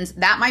decisions,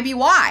 that might be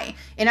why.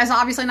 And that's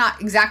obviously not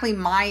exactly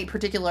my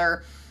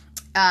particular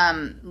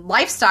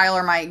lifestyle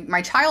or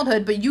my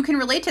childhood, but you can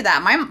relate to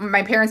that.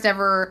 My parents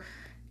never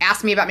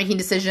asked me about making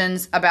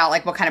decisions about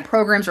like what kind of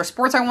programs or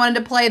sports I wanted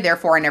to play.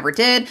 Therefore, I never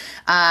did.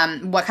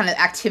 What kind of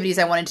activities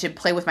I wanted to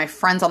play with my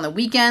friends on the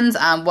weekends,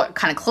 what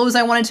kind of clothes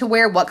I wanted to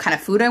wear, what kind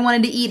of food I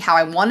wanted to eat, how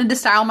I wanted to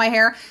style my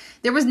hair.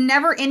 There was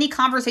never any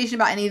conversation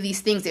about any of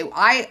these things.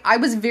 I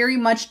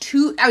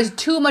was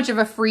too much of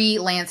a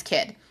freelance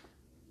kid.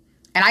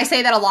 And I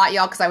say that a lot,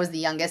 y'all, because I was the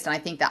youngest, and I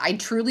think that I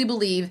truly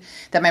believe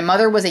that my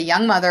mother was a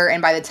young mother,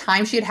 and by the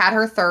time she had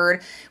her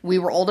third, we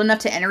were old enough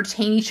to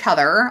entertain each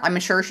other. I'm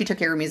sure she took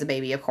care of me as a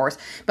baby, of course.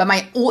 But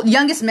my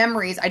youngest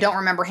memories, I don't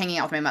remember hanging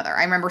out with my mother.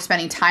 I remember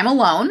spending time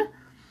alone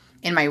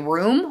in my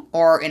room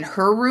or in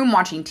her room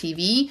watching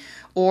TV,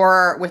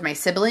 or with my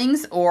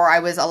siblings, or I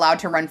was allowed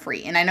to run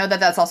free. And I know that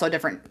that's also a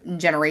different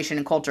generation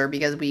and culture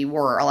because we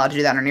were allowed to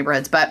do that in our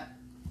neighborhoods, but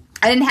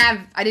I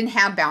didn't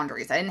have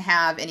boundaries. I didn't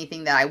have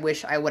anything that I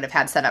wish I would have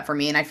had set up for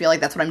me. And I feel like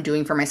that's what I'm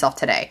doing for myself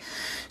today.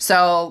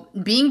 So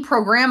being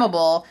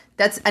programmable,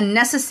 that's a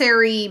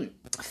necessary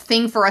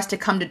thing for us to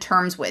come to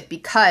terms with,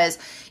 because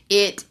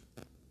it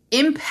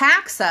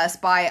impacts us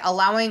by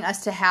allowing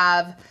us to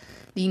have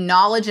the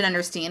knowledge and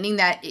understanding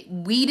that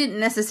we didn't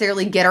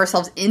necessarily get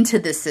ourselves into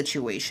this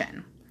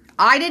situation.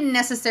 I didn't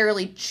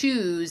necessarily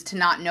choose to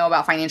not know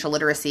about financial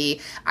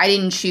literacy. I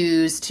didn't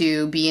choose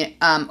to be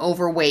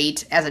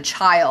overweight as a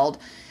child.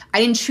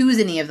 I didn't choose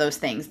any of those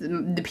things.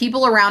 The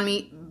people around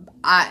me,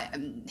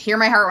 hear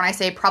my heart when I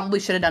say, probably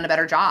should have done a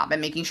better job at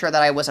making sure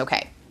that I was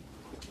okay.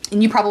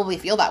 And you probably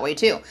feel that way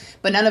too.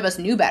 But none of us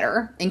knew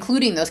better,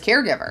 including those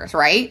caregivers,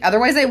 right?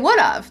 Otherwise they would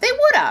have. They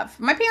would have.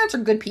 My parents are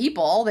good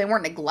people. They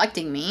weren't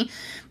neglecting me,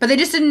 but they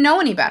just didn't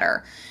know any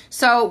better.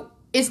 So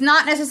it's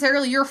not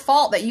necessarily your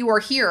fault that you are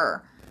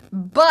here.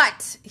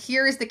 But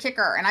here is the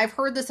kicker. And I've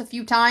heard this a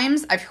few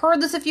times. And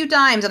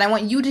I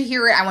want you to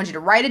hear it. I want you to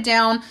write it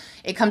down.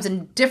 It comes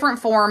in different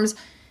forms.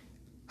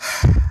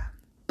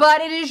 But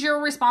it is your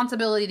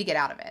responsibility to get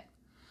out of it.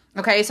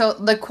 Okay, so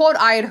the quote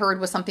I had heard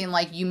was something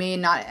like, you may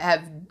not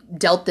have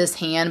dealt this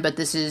hand, but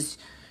this is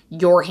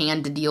your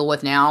hand to deal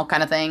with now,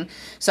 kind of thing.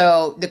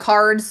 So the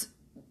cards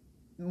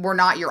were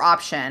not your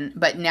option,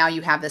 but now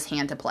you have this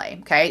hand to play,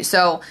 okay?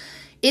 So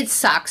it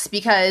sucks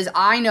because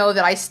I know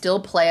that I still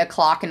play a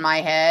clock in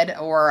my head,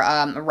 or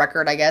a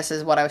record, I guess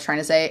is what I was trying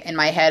to say, in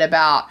my head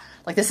about,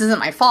 like, this isn't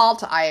my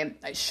fault.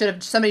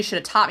 Somebody should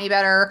have taught me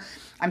better.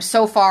 I'm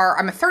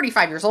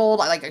 35 years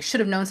old. I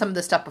should have known some of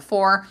this stuff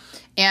before.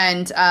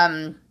 And,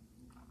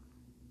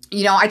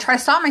 I try to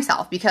stop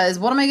myself because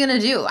what am I going to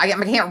do? I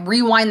can't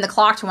rewind the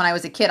clock to when I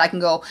was a kid. I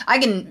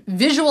can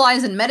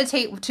visualize and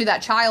meditate to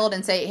that child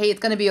and say, hey, it's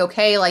going to be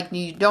okay. Like,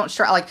 you don't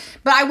stress,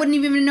 but I wouldn't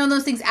even know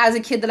those things as a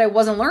kid that I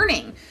wasn't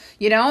learning,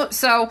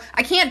 So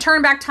I can't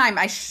turn back time.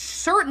 I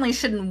certainly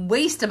shouldn't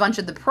waste a bunch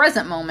of the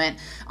present moment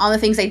on the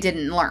things I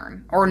didn't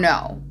learn or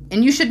know.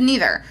 And you shouldn't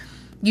either.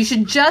 You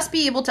should just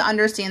be able to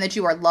understand that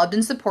you are loved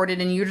and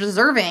supported and you're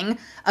deserving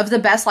of the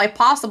best life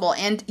possible.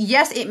 And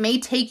yes, it may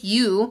take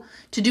you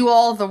to do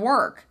all of the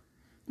work,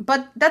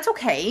 but that's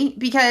okay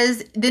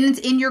because then it's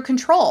in your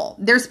control.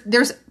 There's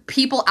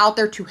people out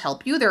there to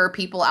help you. There are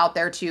people out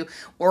there to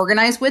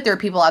organize with. There are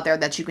people out there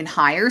that you can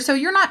hire. So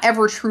you're not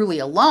ever truly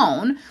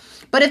alone.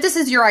 But if this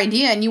is your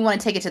idea and you want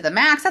to take it to the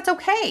max, that's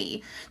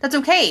okay. That's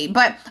okay.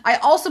 But I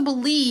also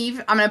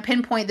believe, I'm going to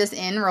pinpoint this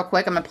in real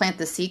quick. I'm going to plant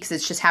the seed because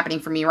it's just happening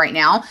for me right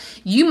now.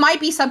 You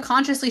might be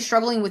subconsciously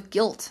struggling with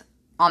guilt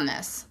on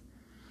this.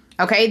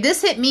 Okay,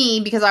 this hit me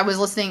because I was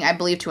listening, I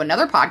believe, to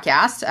another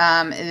podcast.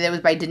 It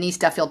was by Denise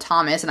Duffield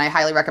Thomas, and I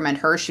highly recommend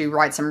her. She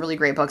writes some really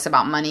great books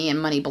about money and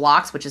money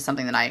blocks, which is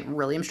something that I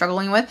really am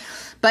struggling with.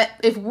 But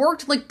if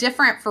work looked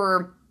different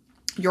for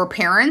your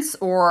parents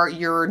or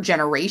your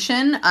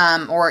generation,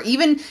 or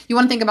even you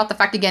want to think about the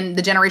fact, again,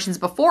 the generations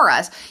before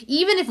us,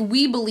 even if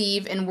we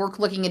believe in work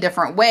looking a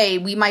different way,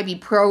 we might be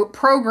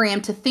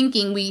programmed to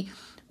thinking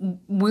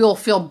we'll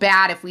feel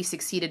bad if we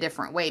succeed a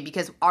different way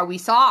because we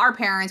saw our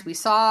parents, we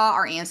saw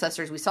our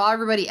ancestors, we saw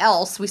everybody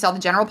else, we saw the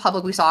general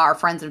public, we saw our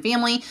friends and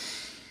family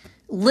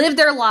live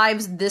their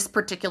lives this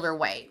particular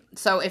way.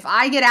 So if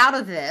I get out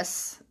of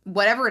this,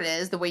 whatever it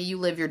is, the way you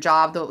live your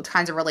job, the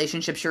kinds of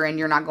relationships you're in,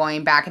 you're not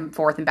going back and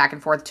forth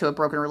to a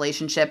broken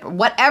relationship.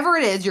 Whatever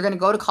it is, you're going to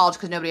go to college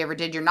because nobody ever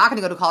did. You're not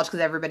going to go to college because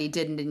everybody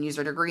did and didn't use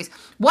their degrees.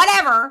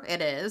 Whatever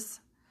it is,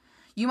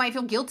 you might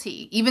feel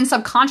guilty, even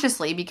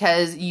subconsciously,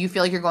 because you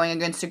feel like you're going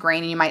against the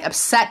grain and you might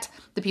upset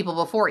the people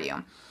before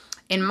you.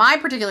 In my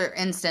particular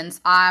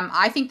instance,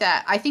 I think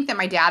that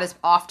my dad is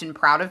often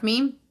proud of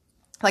me.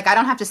 Like, I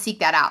don't have to seek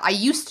that out. I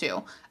used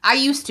to,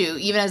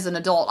 even as an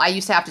adult, I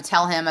used to have to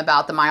tell him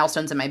about the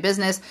milestones in my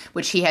business,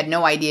 which he had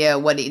no idea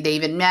what they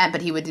even meant,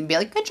 but he would be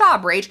like, good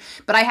job, Rach.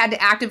 But I had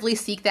to actively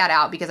seek that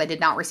out because I did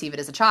not receive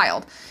it as a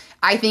child.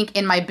 I think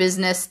in my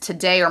business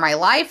today, or my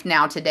life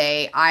now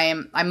today,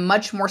 I'm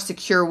much more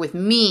secure with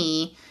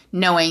me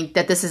knowing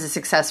that this is a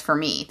success for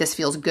me. This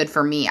feels good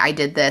for me. I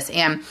did this.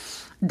 And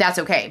that's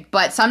okay.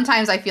 But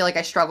sometimes I feel like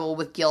I struggle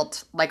with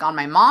guilt, like on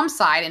my mom's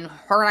side, and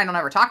her and I don't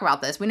ever talk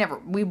about this.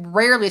 We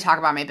rarely talk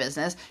about my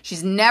business.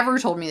 She's never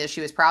told me that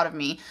she was proud of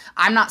me.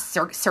 I'm not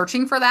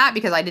searching for that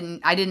because I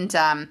didn't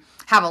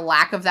have a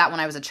lack of that when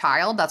I was a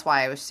child. That's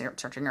why I was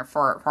searching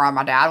for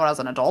my dad when I was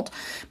an adult.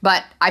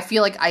 But I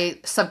feel like I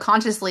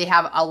subconsciously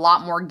have a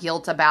lot more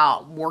guilt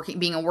about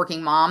being a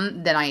working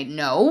mom than I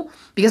know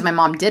because my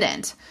mom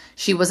didn't.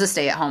 She was a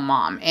stay-at-home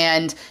mom.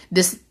 And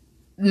this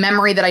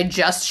memory that I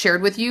just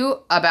shared with you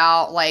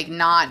about like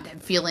not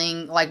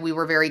feeling like we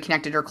were very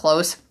connected or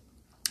close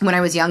when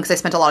I was young because I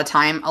spent a lot of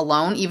time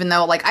alone, even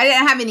though like I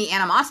didn't have any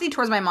animosity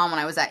towards my mom when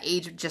I was that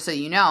age, just so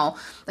you know.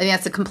 I think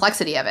that's the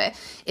complexity of it,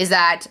 is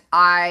that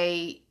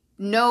I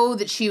know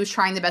that she was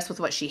trying the best with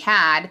what she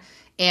had.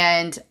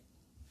 And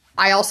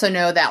I also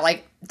know that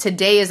like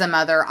today as a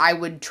mother, I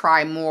would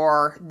try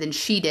more than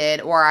she did,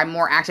 or I'm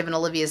more active in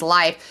Olivia's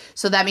life.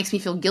 So that makes me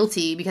feel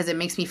guilty because it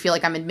makes me feel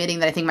like I'm admitting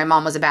that I think my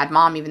mom was a bad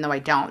mom, even though I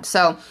don't.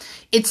 So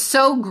it's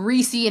so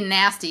greasy and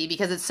nasty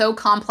because it's so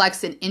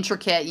complex and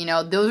intricate. You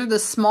know, those are the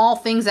small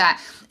things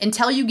that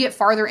until you get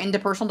farther into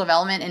personal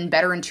development and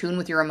better in tune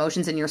with your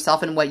emotions and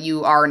yourself and what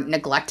you are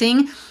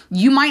neglecting,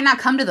 you might not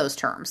come to those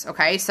terms.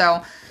 Okay.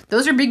 So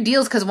those are big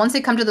deals because once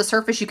they come to the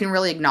surface, you can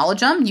really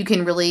acknowledge them. You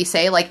can really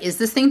say, like, is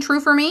this thing true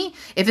for me?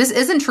 If this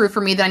isn't true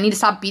for me, then I need to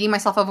stop beating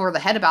myself up over the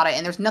head about it.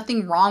 And there's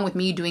nothing wrong with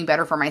me doing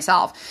better for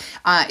myself,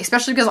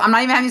 especially because I'm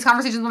not even having these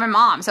conversations with my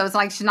mom. So it's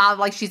like,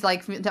 she's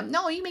like,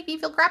 no, you make me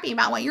feel crappy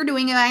about what you're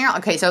doing.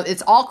 Okay, so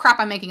it's all crap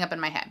I'm making up in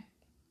my head.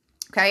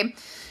 Okay,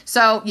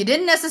 so you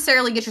didn't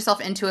necessarily get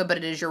yourself into it, but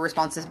it is your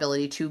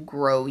responsibility to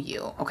grow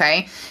you,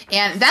 okay?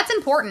 And that's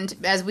important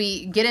as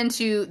we get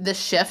into the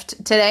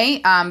shift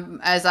today,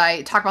 as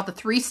I talk about the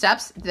 3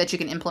 steps that you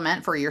can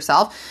implement for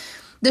yourself.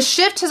 The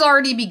shift has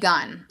already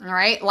begun, all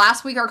right?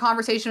 Last week, our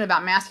conversation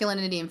about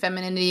masculinity and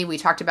femininity, we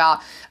talked about,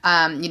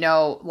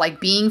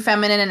 like being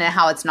feminine and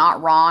how it's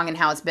not wrong and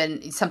how it's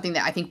been something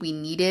that I think we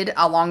needed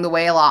along the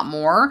way a lot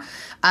more.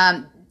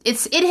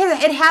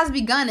 It has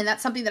begun, and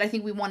that's something that I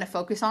think we want to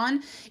focus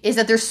on, is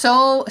that there's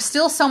still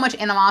so much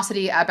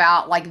animosity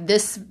about like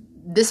this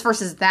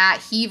versus that,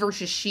 he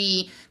versus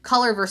she,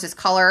 color versus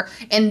color,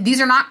 and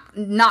these are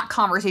not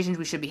conversations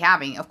we should be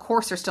having. Of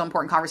course, there's still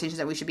important conversations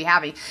that we should be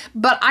having,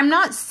 but I'm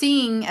not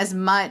seeing as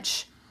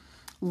much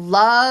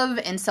love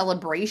and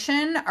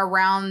celebration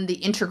around the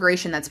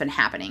integration that's been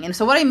happening. And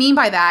so what I mean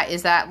by that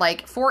is that,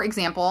 like, for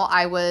example,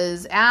 I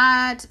was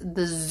at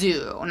the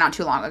zoo not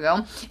too long ago,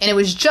 and it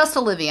was just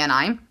Olivia and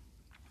I,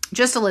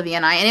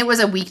 and it was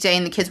a weekday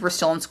and the kids were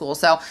still in school.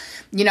 So,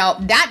 you know,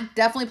 that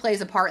definitely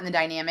plays a part in the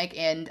dynamic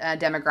and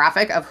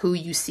demographic of who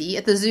you see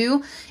at the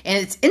zoo. And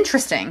it's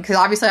interesting because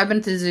obviously I've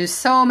been to the zoo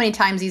so many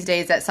times these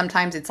days that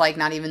sometimes it's like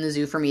not even the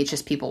zoo for me. It's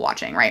just people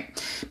watching,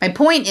 right? My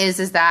point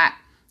is that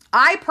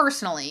I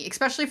personally,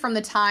 especially from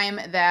the time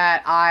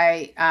that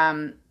I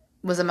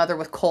was a mother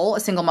with Cole,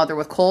 a single mother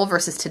with Cole,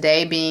 versus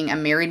today being a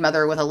married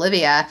mother with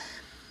Olivia,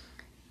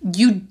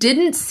 you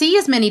didn't see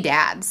as many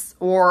dads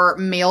or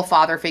male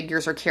father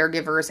figures or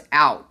caregivers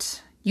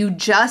out. You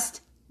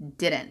just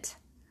didn't.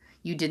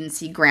 You didn't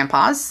see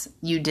grandpas.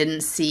 You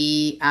didn't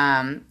see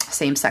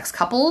same-sex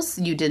couples.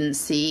 You didn't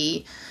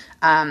see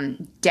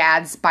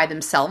dads by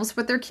themselves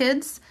with their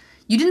kids.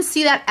 You didn't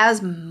see that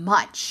as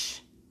much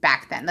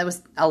back then. That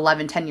was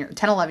 11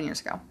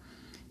 years ago.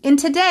 And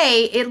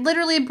today, it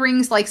literally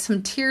brings like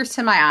some tears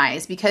to my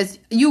eyes because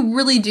you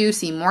really do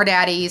see more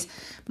daddies,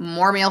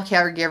 more male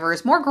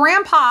caregivers, more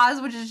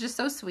grandpas, which is just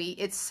so sweet.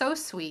 It's so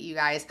sweet, you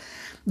guys.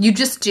 You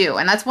just do.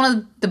 And that's one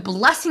of the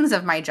blessings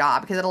of my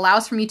job because it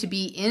allows for me to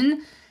be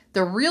in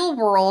the real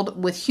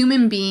world with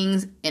human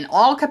beings in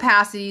all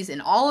capacities,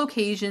 in all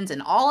occasions,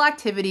 in all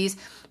activities,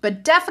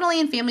 but definitely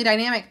in family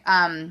dynamic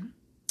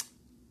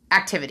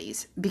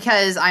activities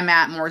because I'm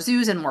at more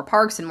zoos and more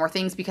parks and more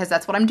things because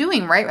that's what I'm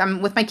doing, right?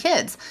 I'm with my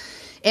kids.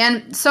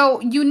 And so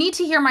you need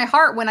to hear my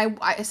heart when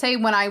I say I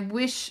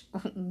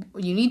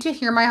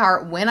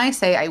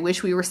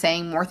wish we were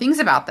saying more things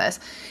about this.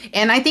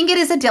 And I think it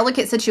is a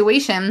delicate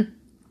situation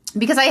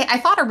because I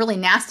thought a really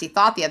nasty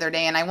thought the other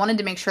day and I wanted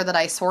to make sure that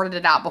I sorted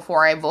it out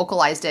before I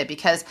vocalized it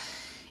because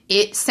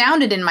it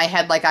sounded in my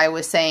head like I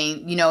was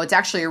saying, you know, it's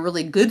actually a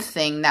really good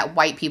thing that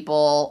white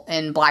people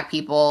and black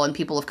people and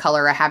people of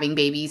color are having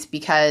babies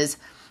because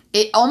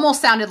it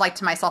almost sounded like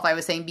to myself I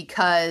was saying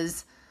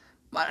because,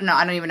 no,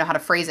 I don't even know how to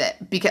phrase it.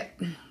 Because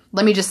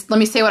let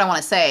me say what I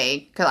want to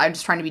say because I'm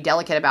just trying to be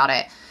delicate about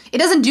it. It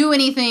doesn't do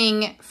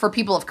anything for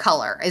people of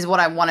color is what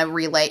I want to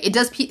relay. It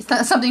does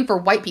something for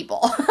white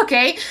people,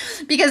 okay?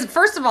 Because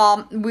first of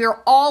all, we've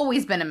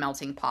always been a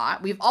melting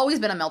pot. We've always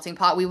been a melting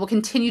pot. We will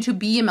continue to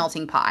be a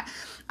melting pot.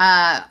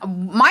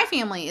 My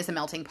family is a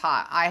melting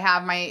pot. I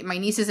have my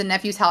nieces and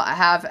nephews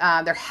have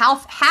they're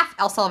half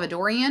El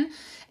Salvadorian,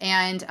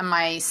 and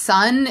my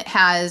son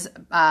has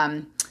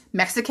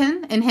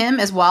Mexican in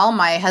him as well.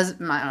 My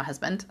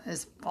husband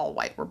is all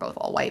white. We're both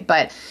all white.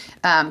 But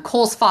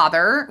Cole's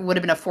father would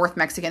have been a fourth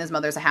Mexican. His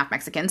mother's a half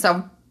Mexican.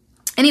 So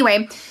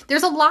anyway,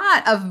 there's a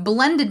lot of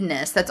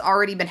blendedness that's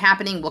already been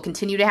happening, will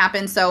continue to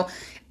happen. So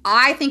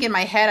I think in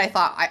my head, I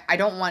thought, I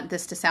don't want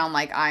this to sound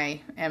like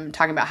I am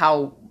talking about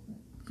how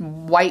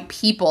white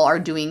people are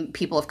doing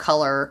people of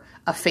color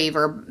a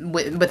favor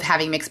with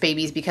having mixed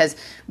babies because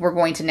we're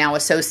going to now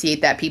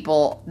associate that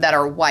people that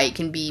are white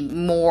can be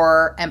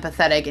more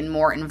empathetic and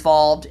more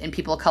involved in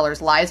people of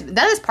color's lives.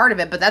 That is part of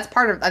it, but that's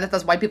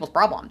white people's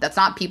problem. That's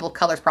not people of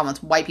color's problem.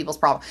 It's white people's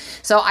problem.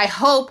 So I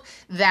hope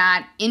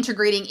that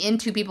integrating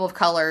into people of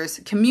color's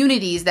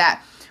communities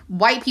that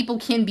white people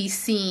can be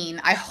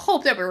seen. I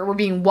hope that we're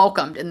being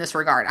welcomed in this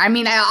regard. I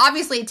mean,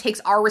 obviously it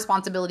takes our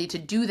responsibility to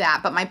do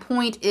that, but my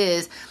point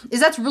is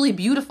that's really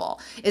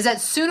beautiful, is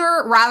that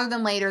sooner rather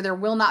than later, there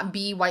will not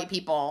be white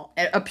people,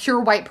 a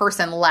pure white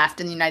person left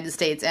in the United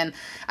States. And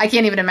I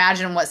can't even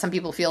imagine what some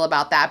people feel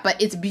about that,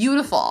 but it's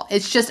beautiful.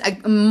 It's just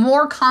a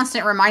more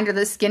constant reminder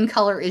that skin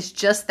color is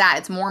just that.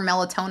 It's more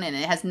melatonin.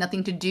 It has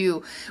nothing to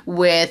do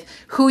with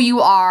who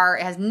you are.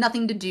 It has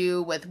nothing to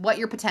do with what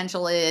your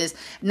potential is,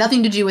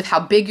 nothing to do with how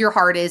big your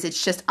heart is.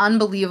 It's just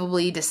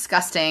unbelievably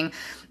disgusting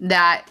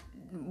that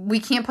we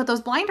can't put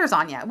those blinders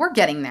on yet. We're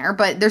getting there,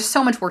 but there's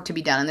so much work to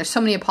be done. And there's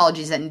so many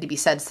apologies that need to be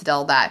said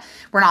still that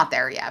we're not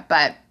there yet.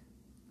 But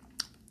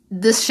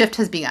this shift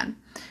has begun.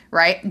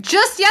 Right?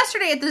 Just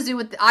yesterday at the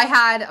zoo, I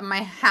had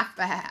my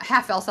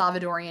half El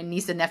Salvadorian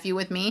niece and nephew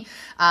with me,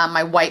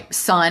 my white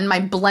son,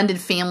 my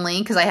blended family,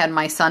 because I had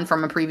my son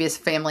from a previous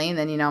family, and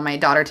then, my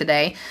daughter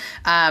today.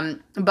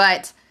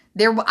 But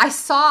I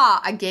saw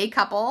a gay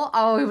couple.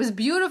 Oh, it was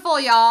beautiful,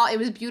 y'all. It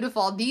was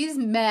beautiful. These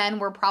men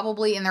were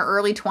probably in their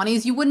early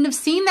 20s. You wouldn't have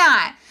seen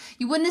that.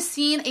 You wouldn't have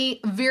seen a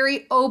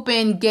very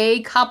open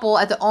gay couple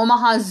at the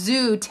Omaha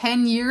Zoo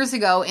 10 years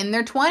ago in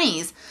their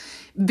 20s.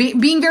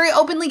 Being very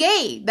openly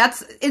gay.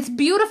 It's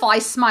beautiful. I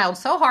smiled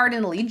so hard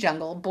in the lead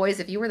jungle. Boys,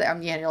 if you were there,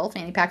 you had your little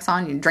fanny packs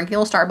on, you're drinking a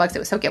little Starbucks. It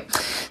was so cute.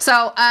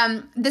 So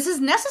this is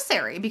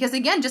necessary because,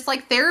 again, just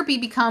like therapy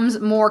becomes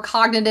more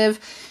cognitive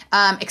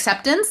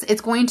acceptance,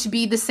 it's going to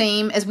be the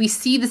same as we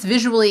see this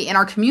visually in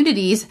our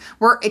communities.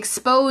 We're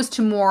exposed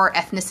to more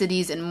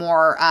ethnicities and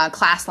more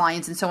class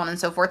lines and so on and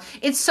so forth.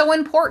 It's so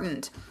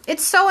important.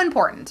 It's so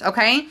important,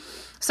 okay?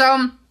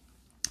 So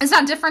it's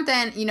not different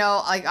than,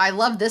 I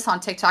love this on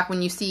TikTok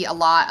when you see a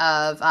lot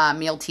of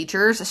male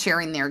teachers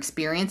sharing their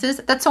experiences.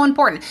 That's so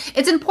important.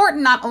 It's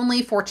important not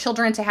only for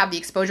children to have the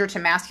exposure to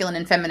masculine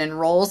and feminine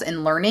roles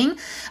in learning,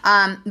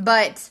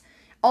 but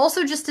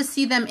also just to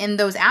see them in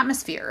those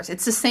atmospheres.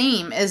 It's the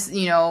same as,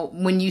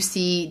 when you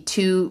see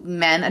two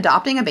men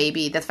adopting a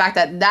baby, the fact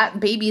that that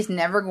baby is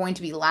never going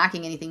to be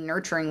lacking anything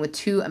nurturing with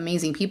two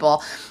amazing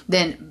people.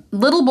 Then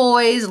little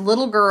boys,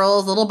 little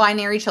girls, little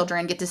binary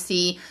children get to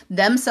see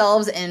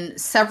themselves in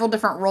several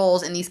different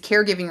roles in these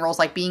caregiving roles,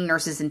 like being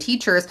nurses and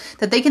teachers,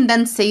 that they can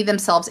then see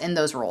themselves in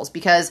those roles,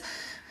 because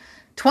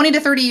 20 to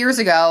 30 years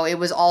ago, it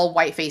was all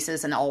white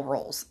faces and all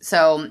roles.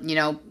 So,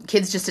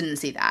 kids just didn't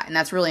see that. And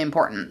that's really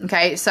important.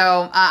 Okay.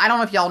 So I don't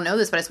know if y'all know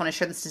this, but I just want to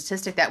share the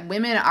statistic that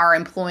women are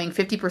employing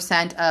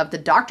 50% of the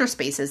doctor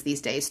spaces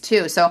these days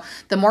too. So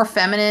the more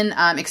feminine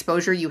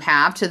exposure you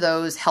have to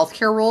those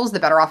healthcare roles, the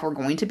better off we're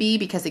going to be,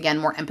 because again,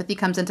 more empathy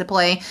comes into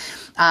play,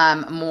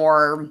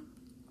 more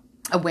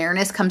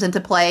awareness comes into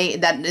play.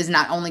 That is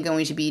not only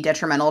going to be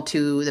detrimental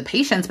to the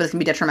patients, but it's going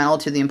to be detrimental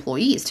to the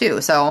employees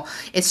too. So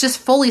it's just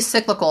fully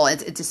cyclical.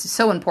 It's just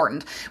so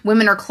important.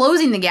 Women are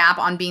closing the gap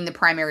on being the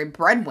primary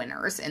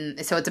breadwinners.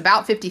 And so it's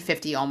about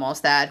 50-50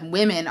 almost, that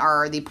women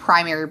are the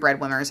primary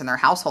breadwinners in their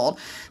household.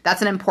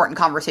 That's an important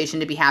conversation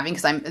to be having,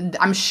 because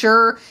I'm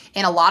sure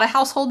in a lot of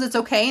households it's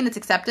okay and it's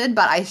accepted,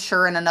 but I'm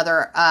sure in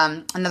another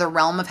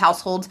realm of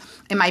households,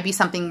 it might be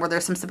something where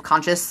there's some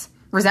subconscious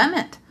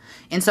resentment.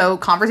 And so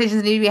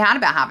conversations need to be had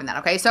about having that,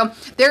 okay? So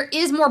there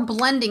is more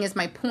blending, is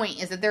my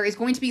point, is that there is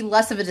going to be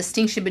less of a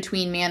distinction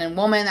between man and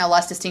woman, a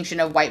less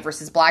distinction of white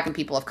versus black and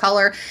people of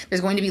color.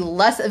 There's going to be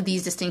less of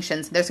these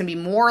distinctions. There's going to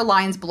be more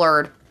lines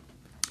blurred.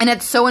 And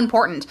it's so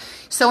important,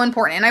 so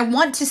important. And I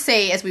want to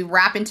say, as we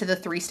wrap into the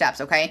 3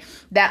 steps, okay,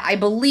 that I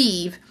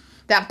believe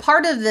that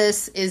part of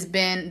this has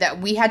been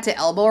that we had to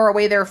elbow our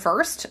way there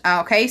first,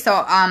 okay? So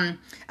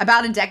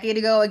about a decade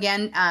ago,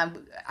 again,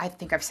 I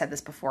think I've said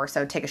this before,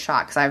 so take a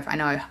shot, because I don't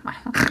know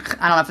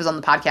if it was on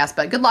the podcast,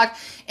 but good luck.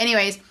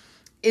 Anyways,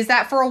 is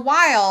that for a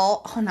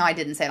while, oh no, I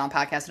didn't say it on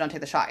podcast, so don't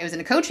take the shot. It was in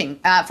a coaching.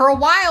 For a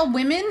while,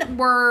 women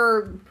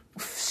were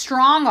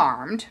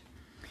strong-armed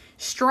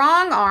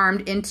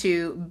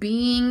into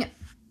being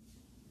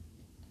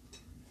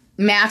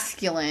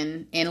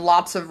masculine in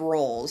lots of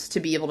roles to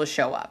be able to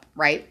show up,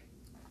 right?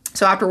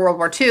 So after World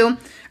War II,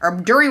 or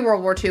during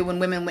World War II, when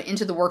women went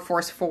into the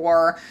workforce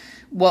for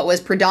what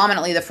was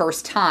predominantly the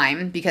first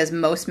time, because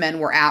most men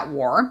were at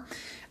war,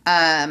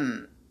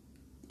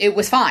 it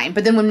was fine.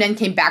 But then when men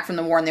came back from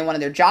the war and they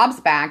wanted their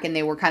jobs back, and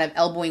they were kind of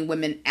elbowing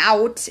women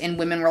out, and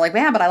women were like,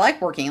 yeah, but I like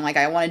working. Like,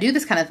 I want to do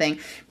this kind of thing.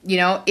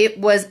 It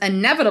was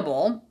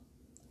inevitable,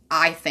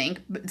 I think.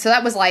 So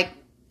that was like,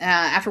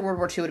 after World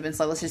War II, it would have been,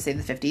 so let's just say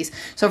the 50s.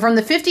 So from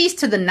the 50s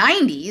to the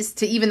 90s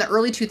to even the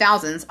early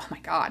 2000s, oh my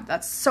God,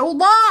 that's so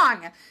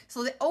long.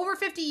 So over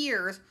 50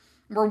 years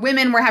where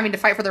women were having to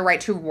fight for their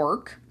right to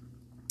work,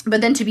 but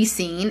then to be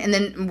seen, and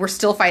then we're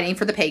still fighting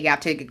for the pay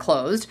gap to get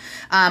closed.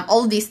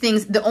 All of these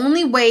things, the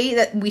only way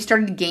that we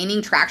started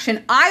gaining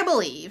traction, I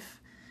believe,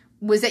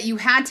 was that you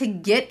had to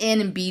get in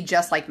and be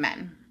just like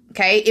men.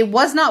 Okay, it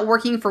was not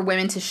working for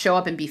women to show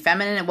up and be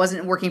feminine. It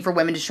wasn't working for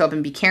women to show up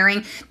and be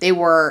caring. They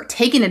were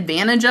taken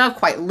advantage of,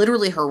 quite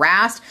literally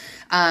harassed,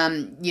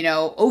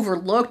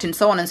 overlooked, and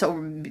so on and so.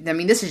 I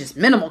mean, this is just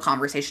minimal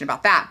conversation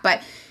about that,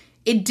 but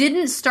it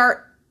didn't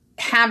start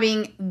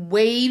having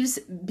waves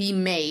be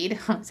made.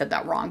 I said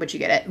that wrong, but you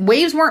get it.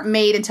 Waves weren't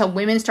made until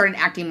women started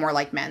acting more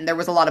like men. There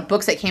was a lot of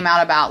books that came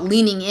out about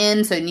leaning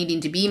in, so needing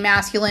to be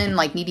masculine,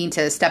 like needing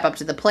to step up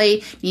to the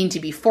plate, needing to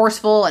be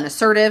forceful and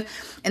assertive.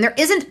 And there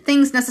isn't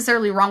things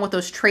necessarily wrong with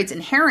those traits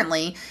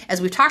inherently, as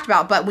we've talked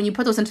about, but when you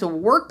put those into the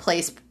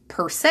workplace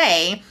per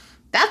se,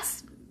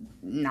 that's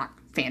not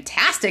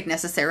fantastic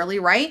necessarily,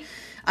 right?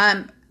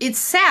 it's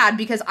sad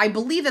because I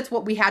believe that's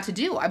what we had to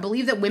do. I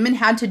believe that women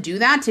had to do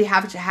that to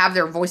have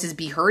their voices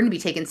be heard and be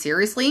taken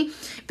seriously.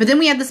 But then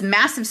we had this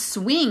massive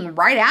swing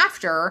right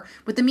after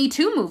with the Me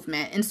Too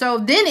movement. And so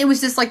then it was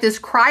just like this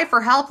cry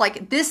for help,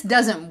 like, this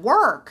doesn't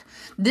work.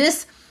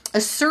 This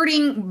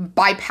asserting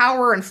by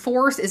power and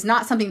force is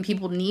not something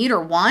people need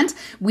or want.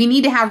 We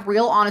need to have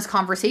real, honest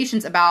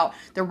conversations about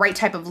the right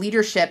type of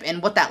leadership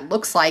and what that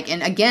looks like.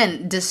 And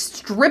again, just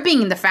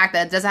stripping the fact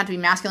that it doesn't have to be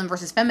masculine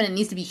versus feminine. It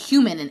needs to be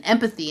human and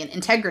empathy and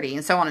integrity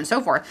and so on and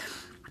so forth.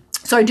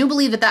 So I do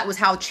believe that was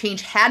how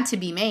change had to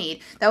be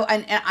made. Though,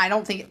 and I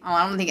don't think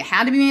it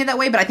had to be made that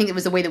way, but I think it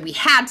was the way that we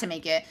had to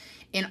make it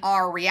in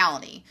our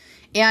reality.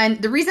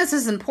 And the reason this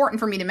is important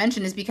for me to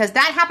mention is because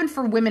that happened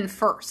for women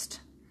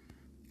first.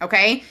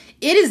 Okay,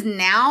 it is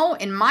now,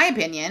 in my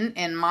opinion,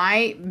 and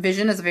my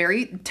vision is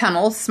very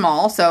tunnel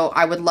small, so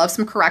I would love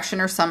some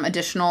correction or some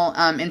additional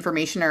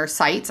information or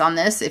sites on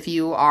this if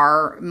you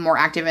are more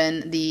active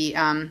in the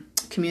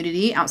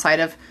community outside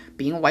of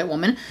being a white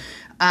woman.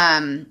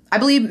 I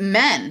believe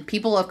men,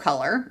 people in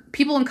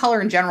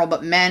color in general,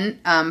 but men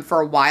for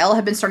a while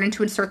have been starting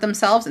to insert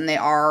themselves, and they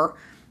are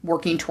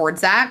working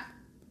towards that.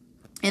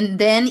 And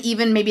then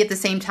even maybe at the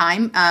same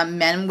time,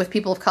 men with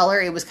people of color,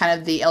 it was kind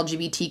of the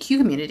LGBTQ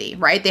community,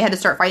 right? They had to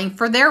start fighting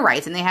for their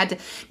rights, and they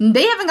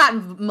haven't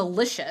gotten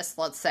malicious,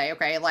 let's say,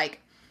 okay,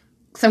 like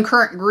some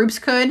current groups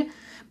could,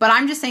 but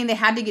I'm just saying they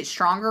had to get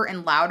stronger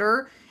and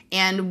louder,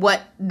 and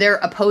what their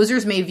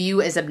opposers may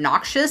view as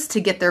obnoxious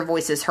to get their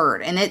voices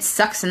heard. And it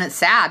sucks and it's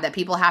sad that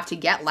people have to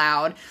get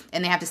loud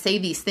and they have to say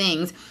these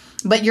things,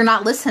 but you're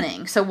not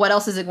listening. So what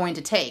else is it going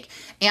to take?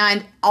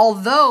 And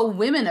although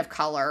women of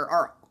color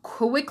are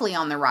quickly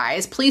on the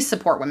rise, please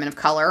support women of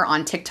color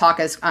on TikTok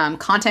as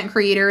content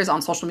creators,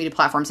 on social media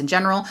platforms in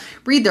general.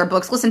 Read their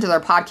books, listen to their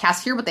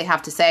podcasts, hear what they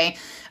have to say,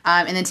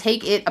 and then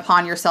take it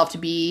upon yourself to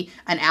be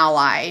an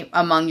ally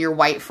among your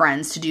white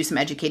friends to do some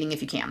educating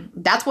if you can.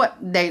 That's what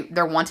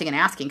they're wanting and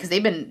asking, because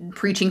they've been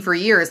preaching for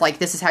years, like,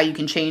 this is how you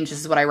can change, this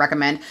is what I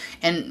recommend,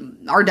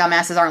 and our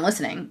dumbasses aren't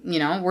listening. You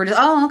know, we're just,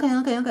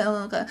 okay.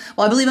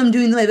 Well, I believe I'm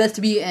doing my best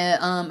to be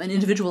an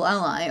individual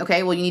ally.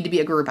 Okay, well, you need to be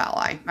a group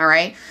ally, all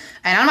right?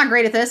 And I'm not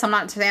great at this. I'm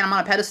not saying I'm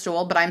on a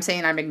pedestal, but I'm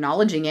saying I'm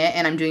acknowledging it,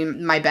 and I'm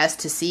doing my best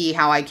to see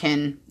how I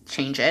can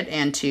change it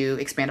and to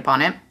expand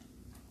upon it.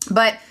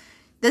 But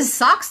this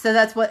sucks that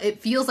that's what it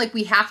feels like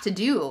we have to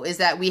do, is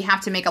that we have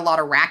to make a lot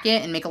of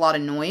racket and make a lot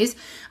of noise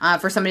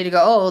for somebody to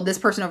go, oh, this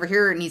person over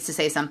here needs to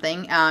say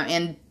something.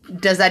 And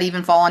does that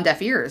even fall on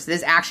deaf ears?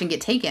 Does action get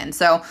taken?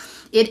 So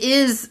it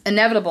is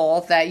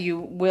inevitable that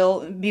you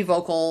will be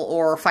vocal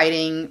or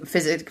fighting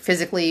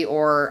physically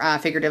or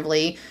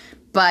figuratively.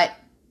 But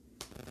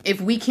if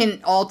we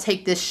can all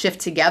take this shift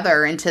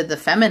together into the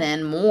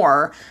feminine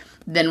more,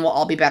 then we'll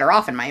all be better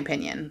off, in my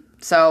opinion.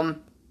 So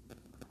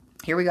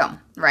here we go,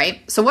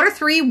 right? So what are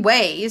 3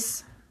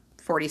 ways,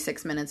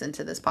 46 minutes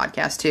into this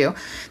podcast too,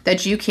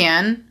 that you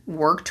can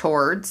work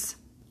towards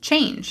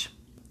change?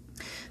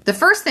 The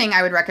first thing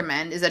I would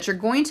recommend is that you're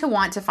going to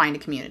want to find a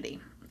community.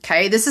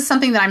 Okay, this is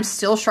something that I'm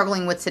still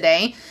struggling with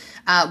today.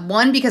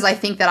 One, because I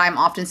think that I'm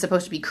often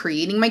supposed to be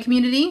creating my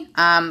community,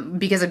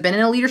 because I've been in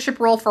a leadership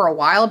role for a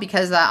while,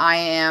 because I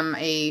am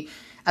a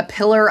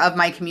pillar of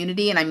my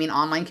community, and I mean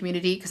online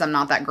community, because I'm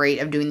not that great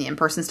of doing the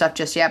in-person stuff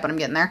just yet, but I'm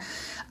getting there.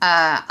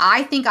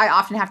 I think I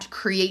often have to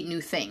create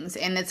new things,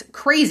 and it's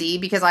crazy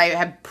because I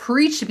have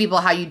preached to people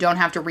how you don't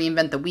have to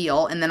reinvent the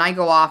wheel, and then I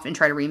go off and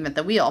try to reinvent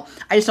the wheel.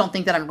 I just don't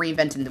think that I'm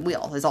reinventing the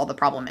wheel is all the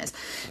problem is.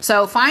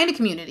 So find a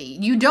community.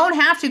 You don't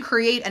have to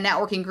create a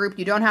networking group.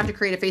 You don't have to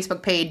create a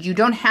Facebook page. You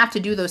don't have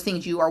to do those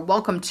things. You are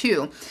welcome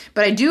to,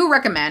 but I do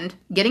recommend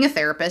getting a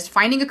therapist,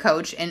 finding a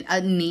coach in a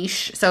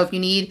niche. So if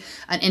you need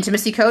an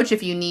intimacy coach,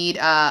 if you need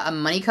a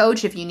money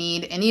coach, if you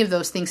need any of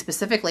those things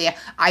specifically,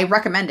 I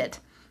recommend it.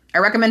 I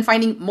recommend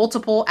finding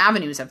multiple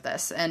avenues of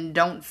this and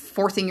don't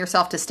forcing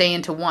yourself to stay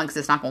into one, because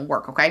it's not going to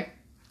work, okay?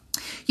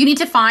 You need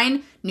to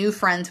find new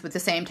friends with the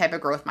same type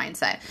of growth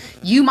mindset.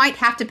 You might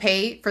have to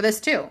pay for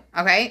this too,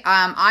 okay?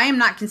 I am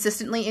not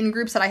consistently in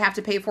groups that I have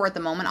to pay for at the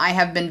moment. I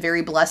have been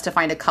very blessed to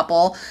find a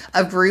couple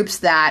of groups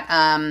that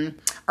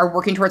are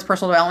working towards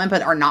personal development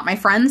but are not my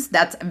friends.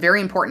 That's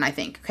very important, I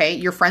think, okay?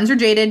 Your friends are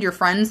jaded. Your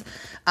friends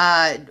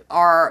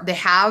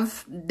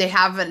they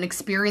have an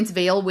experience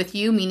veil with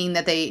you, meaning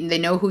that they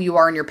know who you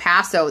are in your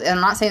past. So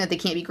I'm not saying that they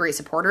can't be great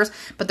supporters,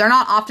 but they're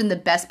not often the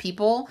best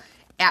people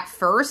at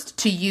first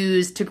to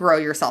use to grow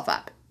yourself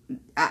up.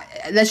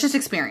 That's just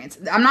experience.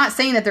 I'm not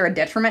saying that they're a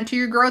detriment to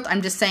your growth.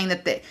 I'm just saying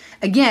that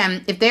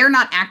again, if they're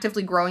not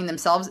actively growing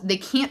themselves, they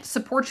can't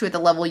support you at the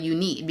level you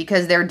need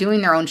because they're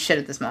doing their own shit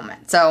at this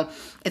moment. So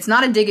it's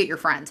not a dig at your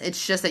friends.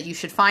 It's just that you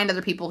should find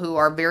other people who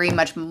are very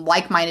much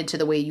like-minded to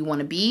the way you want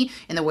to be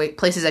and the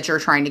places that you're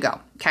trying to go.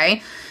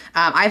 Okay.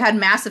 I've had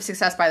massive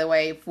success, by the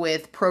way,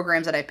 with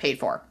programs that I've paid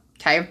for.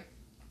 Okay.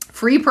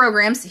 Free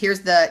programs.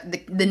 Here's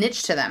the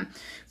niche to them.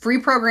 Free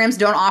programs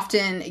don't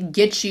often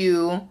get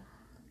you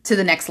to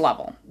the next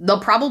level. They'll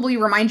probably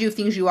remind you of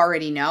things you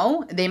already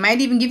know. They might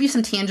even give you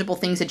some tangible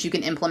things that you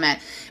can implement.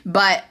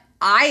 But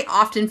I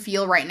often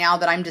feel right now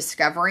that I'm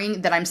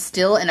discovering that I'm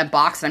still in a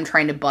box that I'm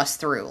trying to bust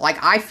through.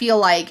 Like, I feel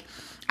like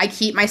I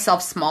keep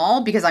myself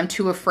small because I'm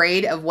too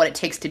afraid of what it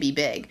takes to be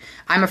big.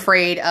 I'm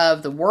afraid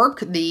of the work,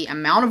 the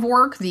amount of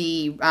work,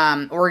 the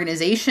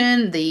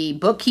organization, the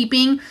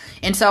bookkeeping.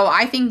 And so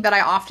I think that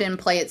I often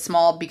play it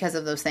small because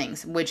of those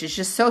things, which is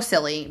just so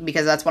silly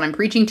because that's what I'm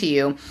preaching to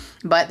you.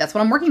 But that's what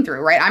I'm working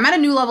through, right? I'm at a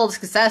new level of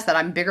success that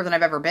I'm bigger than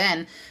I've ever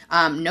been.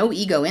 No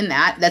ego in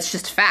that. That's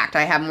just fact.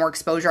 I have more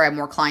exposure. I have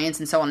more clients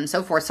and so on and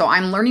so forth. So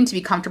I'm learning to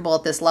be comfortable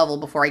at this level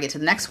before I get to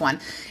the next one.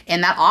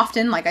 And that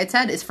often, like I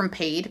said, is from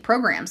paid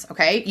programs,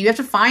 okay? You have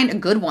to find a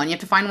good one. You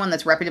have to find one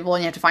that's reputable,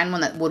 and you have to find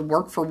one that would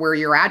work for where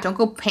you're at. Don't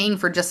go paying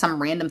for just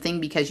some random thing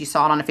because you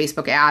saw it on a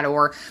Facebook ad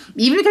or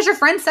even because your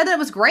friend said that it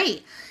was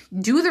great.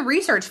 Do the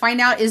research.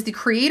 Find out, is the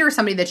creator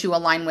somebody that you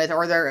align with,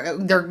 or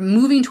they're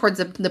moving towards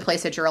the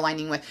place that you're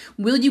aligning with?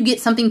 Will you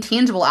get something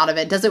tangible out of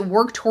it? Does it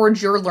work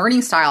towards your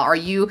learning style? Are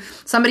you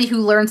somebody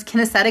who learns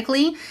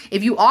kinesthetically?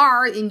 If you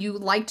are, and you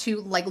like to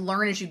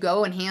learn as you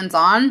go and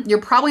hands-on,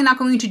 you're probably not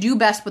going to do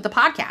best with the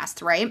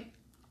podcast, right?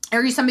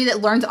 Or you're somebody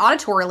that learns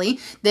auditorily,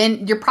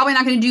 then you're probably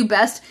not going to do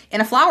best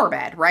in a flower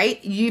bed, right?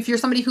 If you're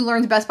somebody who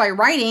learns best by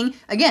writing,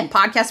 again,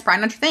 podcast is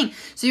probably not your thing.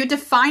 So you have to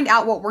find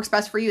out what works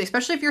best for you,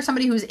 especially if you're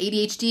somebody who's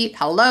ADHD.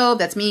 Hello,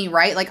 that's me,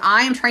 right? Like,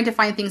 I am trying to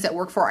find things that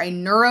work for a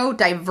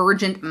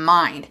neurodivergent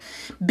mind.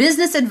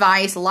 Business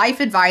advice, life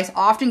advice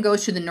often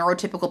goes to the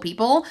neurotypical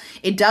people.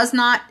 It's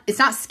not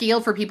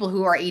scaled for people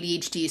who are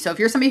ADHD. So if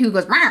you're somebody who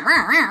goes rah,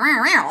 rah, rah,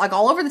 rah, rah, like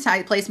all over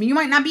the place, I mean, you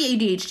might not be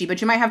ADHD,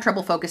 but you might have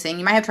trouble focusing.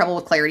 You might have trouble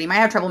with clarity. You might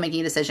have trouble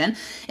making a decision.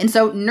 And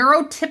so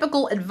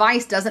neurotypical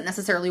advice doesn't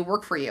necessarily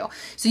work for you.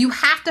 So you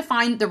have to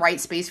find the right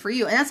space for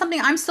you. And that's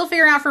something I'm still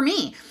figuring out for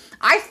me.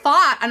 I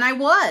thought, and I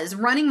was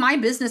running my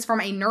business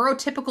from a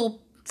neurotypical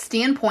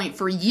standpoint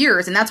for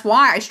years. And that's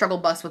why I struggle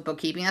bust with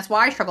bookkeeping. That's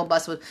why I struggle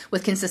bust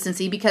with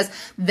consistency, because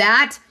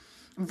that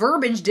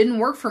verbiage didn't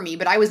work for me,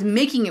 but I was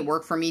making it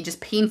work for me, just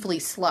painfully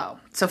slow.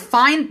 So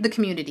find the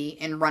community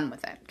and run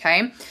with it,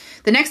 okay?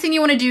 The next thing you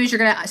want to do is you're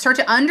going to start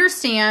to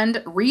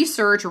understand,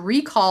 research,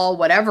 recall,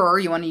 whatever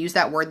you want to use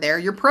that word there,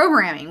 your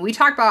programming. We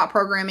talked about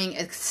programming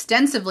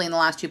extensively in the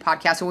last two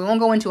podcasts, so we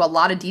won't go into a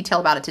lot of detail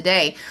about it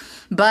today.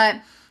 But,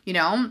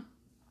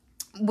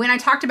 when I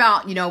talked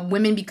about,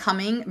 women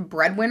becoming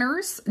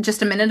breadwinners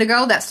just a minute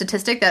ago, that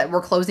statistic that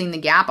we're closing the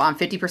gap on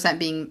 50%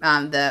 being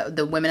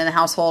the women in the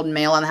household and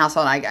male in the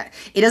household,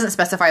 it doesn't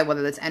specify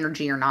whether that's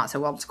energy or not, so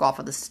we'll just go off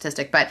of the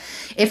statistic. But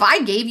if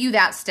I gave you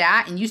that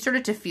stat and you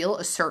started to feel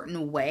a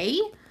certain way,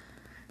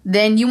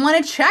 then you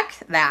want to check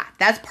that.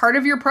 That's part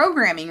of your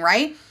programming,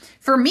 right?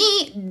 For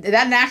me,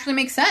 that naturally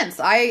makes sense.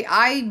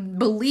 I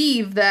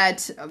believe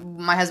that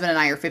my husband and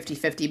I are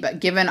 50-50, but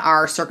given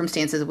our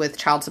circumstances with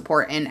child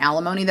support and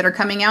alimony that are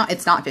coming out,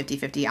 it's not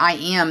 50-50. I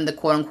am the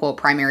quote-unquote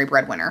primary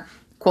breadwinner,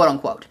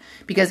 quote-unquote,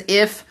 because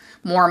if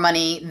more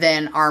money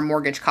than our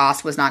mortgage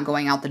cost was not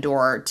going out the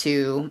door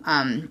to,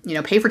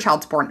 pay for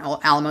child support and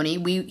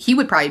alimony, he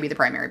would probably be the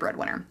primary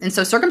breadwinner. And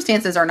so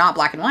circumstances are not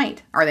black and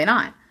white, are they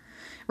not?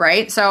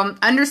 Right? So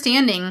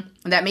understanding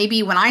that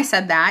maybe when I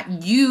said that,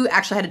 you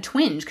actually had a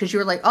twinge because you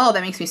were like, oh,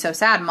 that makes me so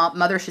sad.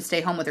 Mother should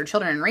stay home with her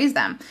children and raise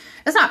them.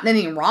 That's not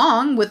anything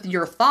wrong with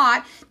your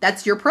thought.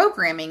 That's your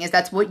programming,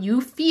 that's what you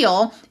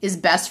feel is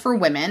best for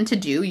women to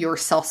do,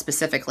 yourself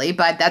specifically.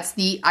 But that's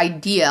the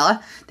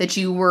idea that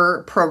you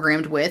were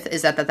programmed with,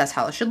 is that's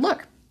how it should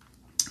look.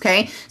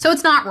 Okay, so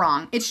it's not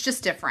wrong. It's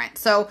just different.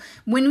 So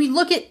when we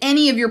look at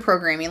any of your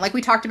programming, like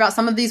we talked about,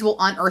 some of these will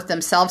unearth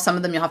themselves. Some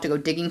of them you'll have to go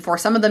digging for.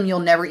 Some of them you'll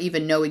never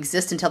even know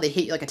exist until they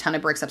hit you like a ton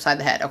of bricks upside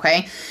the head.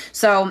 Okay,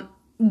 so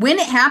when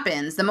it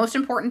happens, the most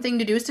important thing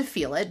to do is to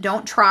feel it.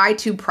 Don't try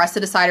to press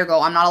it aside or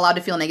go, I'm not allowed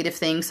to feel negative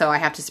things, so I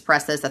have to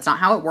suppress this. That's not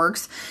how it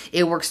works.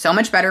 It works so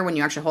much better when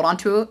you actually hold on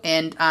to it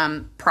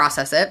and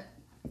process it.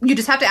 You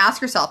just have to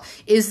ask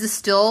yourself, is this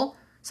still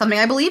something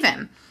I believe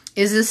in?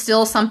 Is this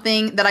still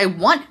something that I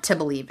want to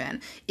believe in?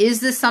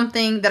 Is this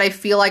something that I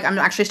feel like I'm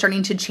actually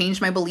starting to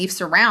change my beliefs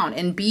around?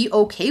 And be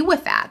okay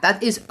with that.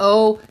 That is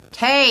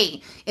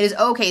okay. It is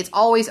okay. It's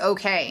always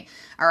okay.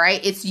 All right.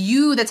 It's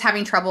you that's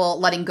having trouble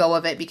letting go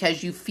of it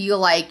because you feel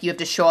like you have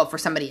to show up for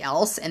somebody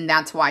else, and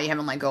that's why you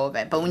haven't let go of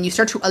it. But when you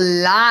start to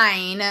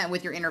align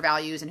with your inner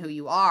values and who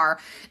you are,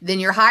 then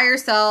your higher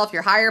self,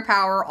 your higher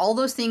power, all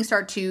those things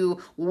start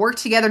to work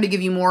together to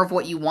give you more of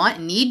what you want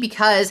and need,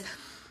 because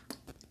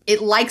it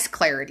likes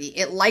clarity.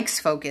 It likes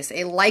focus.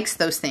 It likes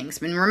those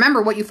things. And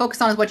remember, what you focus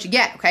on is what you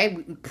get, okay?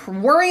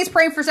 Worrying is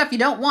praying for stuff you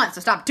don't want,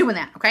 so stop doing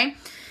that, okay?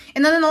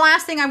 And then the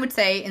last thing I would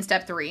say in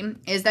step 3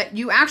 is that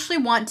you actually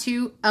want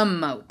to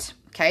emote,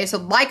 okay? So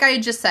like I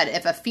just said,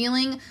 if a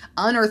feeling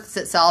unearths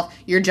itself,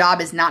 your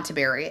job is not to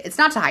bury it. It's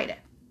not to hide it.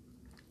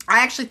 I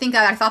actually think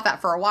that I thought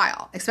that for a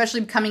while,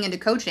 especially coming into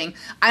coaching.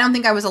 I don't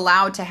think I was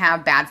allowed to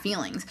have bad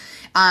feelings.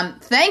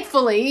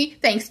 Thankfully,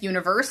 thanks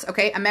universe.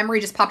 Okay. A memory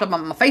just popped up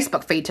on my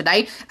Facebook feed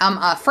today.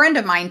 A friend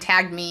of mine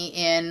tagged me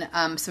in,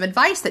 some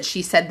advice that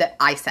she said that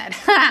I said,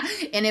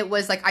 and it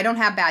was like, I don't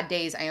have bad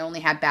days. I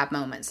only have bad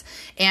moments.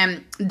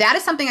 And that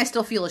is something I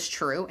still feel is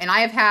true. And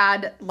I have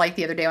had, like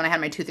the other day when I had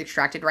my tooth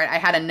extracted, right? I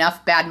had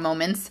enough bad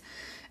moments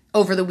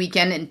over the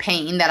weekend in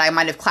pain that I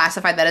might have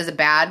classified that as a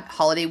bad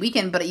holiday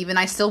weekend, but even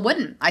I still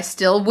wouldn't. I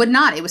still would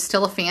not. It was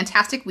still a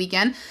fantastic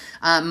weekend.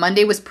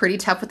 Monday was pretty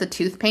tough with the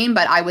tooth pain,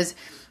 but I was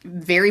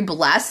very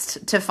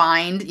blessed to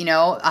find,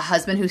 a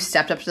husband who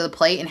stepped up to the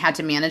plate and had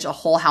to manage a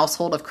whole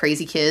household of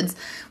crazy kids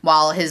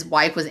while his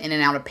wife was in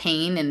and out of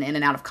pain and in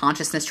and out of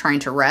consciousness trying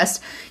to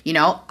rest.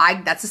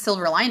 That's a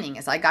silver lining,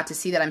 is I got to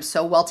see that I'm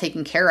so well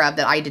taken care of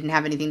that I didn't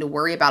have anything to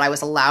worry about. I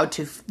was allowed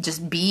to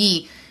just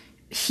be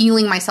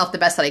healing myself the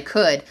best that I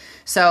could.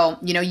 So,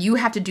 you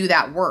have to do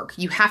that work.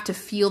 You have to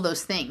feel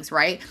those things,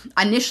 right?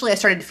 Initially, I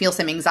started to feel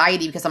some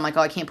anxiety because I'm like,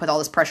 oh, I can't put all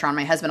this pressure on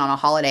my husband on a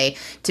holiday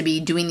to be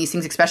doing these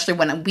things, especially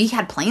when we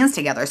had plans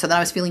together. So then I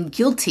was feeling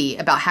guilty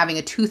about having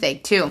a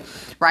toothache too,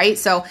 right?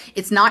 So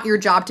it's not your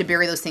job to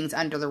bury those things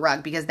under the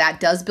rug, because that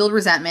does build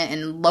resentment.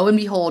 And lo and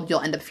behold,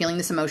 you'll end up feeling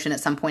this emotion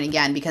at some point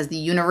again, because the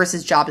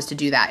universe's job is to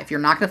do that. If you're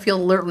not going to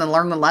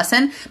learn the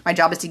lesson, my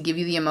job is to give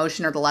you the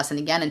emotion or the lesson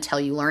again until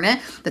you learn it.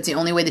 That's the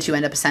only way that you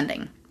end up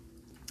ascending.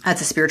 That's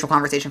a spiritual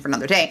conversation for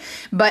another day.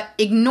 But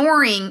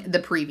ignoring the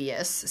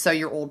previous, so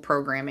your old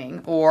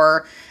programming,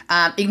 or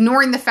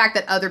ignoring the fact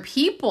that other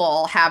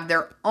people have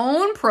their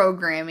own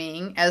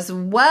programming as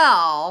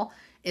well,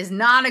 is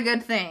not a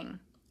good thing.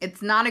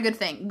 It's not a good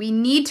thing. We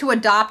need to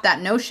adopt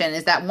that notion,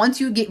 is that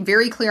once you get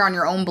very clear on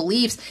your own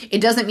beliefs,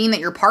 it doesn't mean that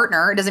your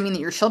partner, it doesn't mean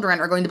that your children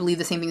are going to believe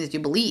the same things that you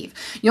believe.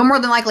 You'll more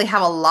than likely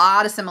have a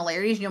lot of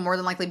similarities. You'll more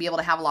than likely be able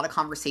to have a lot of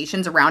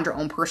conversations around your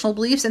own personal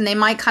beliefs, and they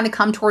might kind of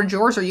come towards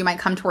yours, or you might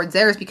come towards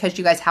theirs, because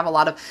you guys have a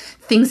lot of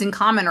things in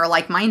common or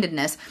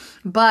like-mindedness.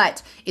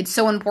 But it's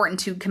so important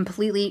to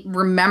completely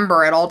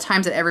remember at all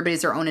times that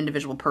everybody's their own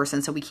individual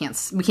person. So we can't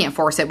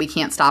force it. We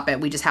can't stop it.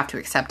 We just have to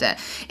accept it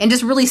and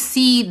just really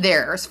see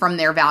theirs from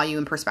their value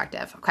and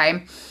perspective.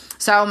 Okay.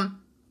 So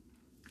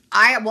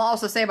I will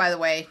also say, by the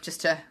way,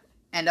 just to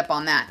end up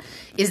on that,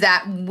 is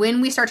that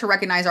when we start to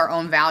recognize our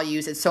own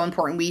values, it's so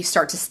important we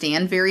start to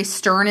stand very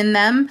stern in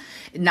them,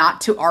 not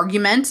to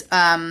argument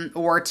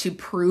or to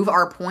prove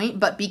our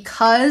point, but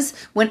because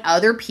when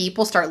other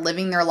people start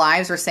living their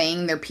lives or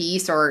saying their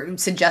piece or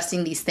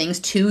suggesting these things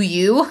to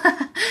you,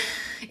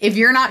 if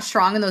you're not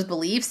strong in those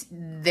beliefs,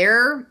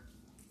 their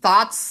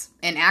thoughts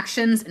and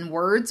actions and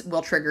words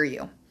will trigger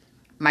you.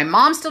 My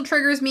mom still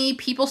triggers me.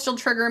 People still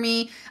trigger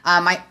me.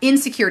 My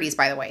insecurities,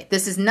 by the way.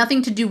 This is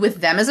nothing to do with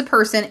them as a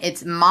person.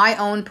 It's my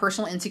own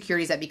personal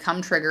insecurities that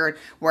become triggered,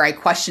 where I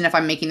question if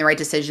I'm making the right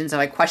decisions, or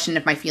I question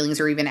if my feelings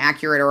are even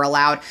accurate or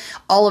allowed,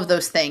 all of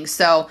those things.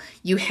 So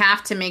you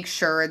have to make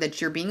sure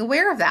that you're being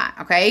aware of that,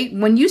 okay?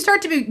 When you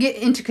start to get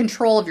into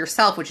control of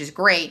yourself, which is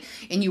great,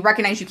 and you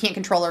recognize you can't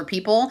control other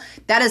people,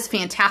 that is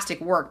fantastic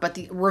work. But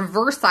the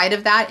reverse side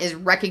of that is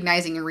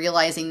recognizing and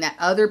realizing that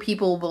other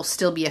people will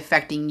still be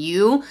affecting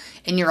you,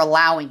 and you're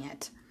allowing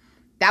it.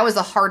 That was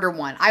a harder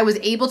one. I was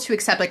able to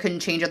accept I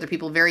couldn't change other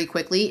people very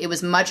quickly. It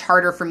was much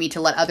harder for me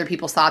to let other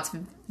people's thoughts,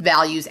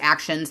 values,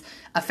 actions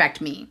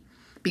affect me,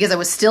 because I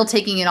was still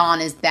taking it on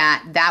as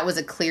that was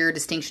a clear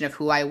distinction of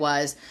who I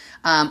was,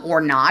 or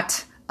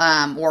not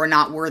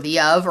worthy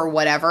of, or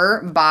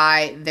whatever,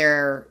 by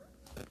their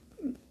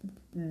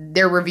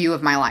review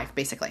of my life,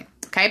 basically.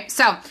 Okay.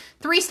 So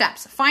 3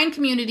 steps: find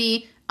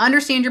community,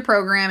 understand your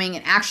programming,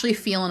 and actually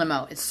feel and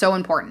emote. It's so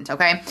important,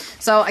 okay?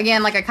 So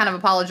again, like, I kind of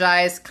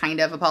apologize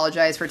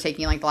for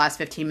taking like the last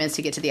 15 minutes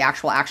to get to the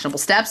actual actionable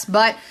steps,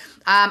 but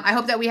I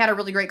hope that we had a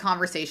really great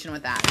conversation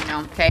with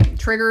that, okay?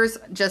 Triggers,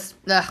 just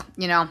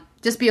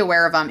be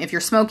aware of them. If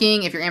you're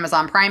smoking, if you're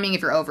Amazon priming,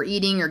 if you're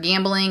overeating, you're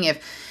gambling,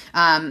 if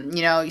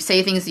you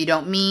say things you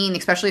don't mean,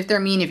 especially if they're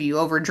mean, if you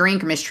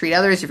overdrink or mistreat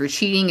others, if you're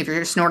cheating, if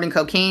you're snorting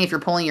cocaine, if you're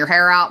pulling your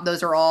hair out,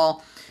 those are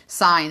all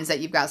signs that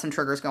you've got some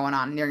triggers going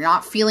on. You're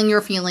not feeling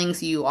your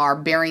feelings. You are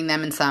burying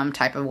them in some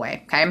type of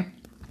way. Okay.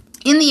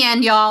 In the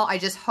end, y'all, I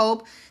just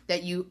hope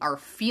that you are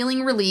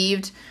feeling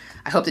relieved.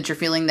 I hope that you're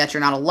feeling that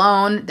you're not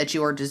alone, that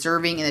you are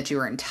deserving, and that you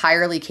are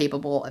entirely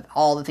capable of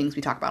all the things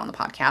we talk about on the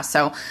podcast.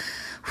 So,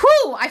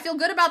 I feel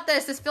good about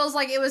this. This feels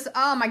like it was,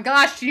 oh my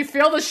gosh, do you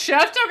feel the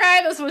shift?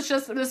 Okay,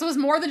 this was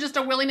more than just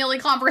a willy-nilly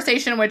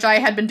conversation, which I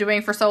had been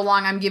doing for so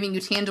long. I'm giving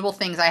you tangible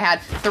things. I had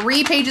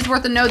 3 pages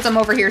worth of notes I'm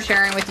over here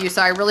sharing with you,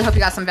 so I really hope you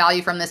got some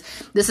value from this.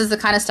 This is the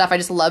kind of stuff I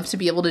just love to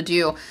be able to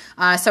do.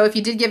 So if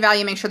you did get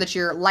value, make sure that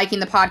you're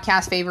liking the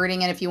podcast,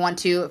 favoriting it. If you want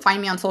to,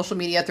 find me on social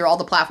media through all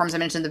the platforms I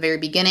mentioned at the very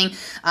beginning.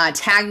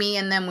 Tag me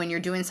in them when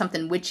you're doing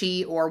something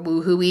witchy or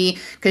woohooey,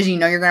 because you're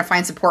going to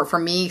find support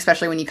from me,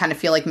 especially when you kind of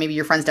feel like maybe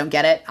your friends don't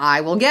get it. it.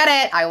 I will get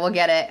it. I will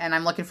get it. And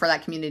I'm looking for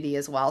that community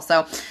as well.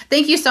 So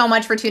thank you so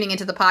much for tuning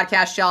into the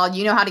podcast, y'all.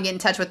 You know how to get in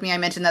touch with me. I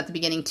mentioned that at the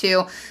beginning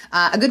too.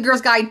 A Good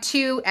Girls Guide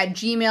 2 at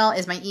Gmail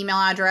is my email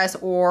address,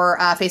 or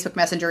Facebook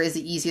Messenger is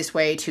the easiest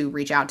way to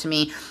reach out to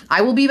me.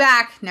 I will be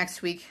back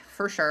next week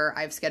for sure.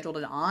 I've scheduled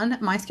it on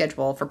my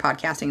schedule for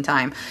podcasting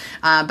time.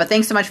 But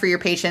thanks so much for your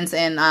patience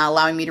in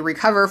allowing me to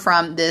recover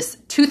from this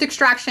tooth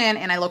extraction.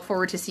 And I look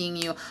forward to seeing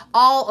you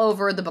all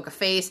over the Book of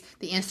Face,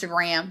 the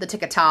Instagram, the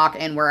TikTok,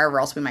 and wherever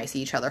else we might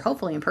see each other,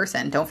 hopefully in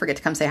person. Don't forget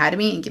to come say hi to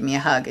me and give me a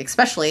hug,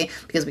 especially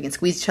because we can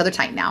squeeze each other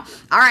tight now.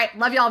 All right.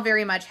 Love y'all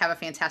very much. Have a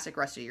fantastic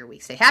rest of your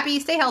week. Stay happy,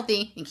 stay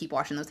healthy, and keep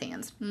washing those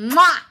hands.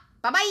 Mwah!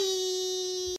 Bye-bye.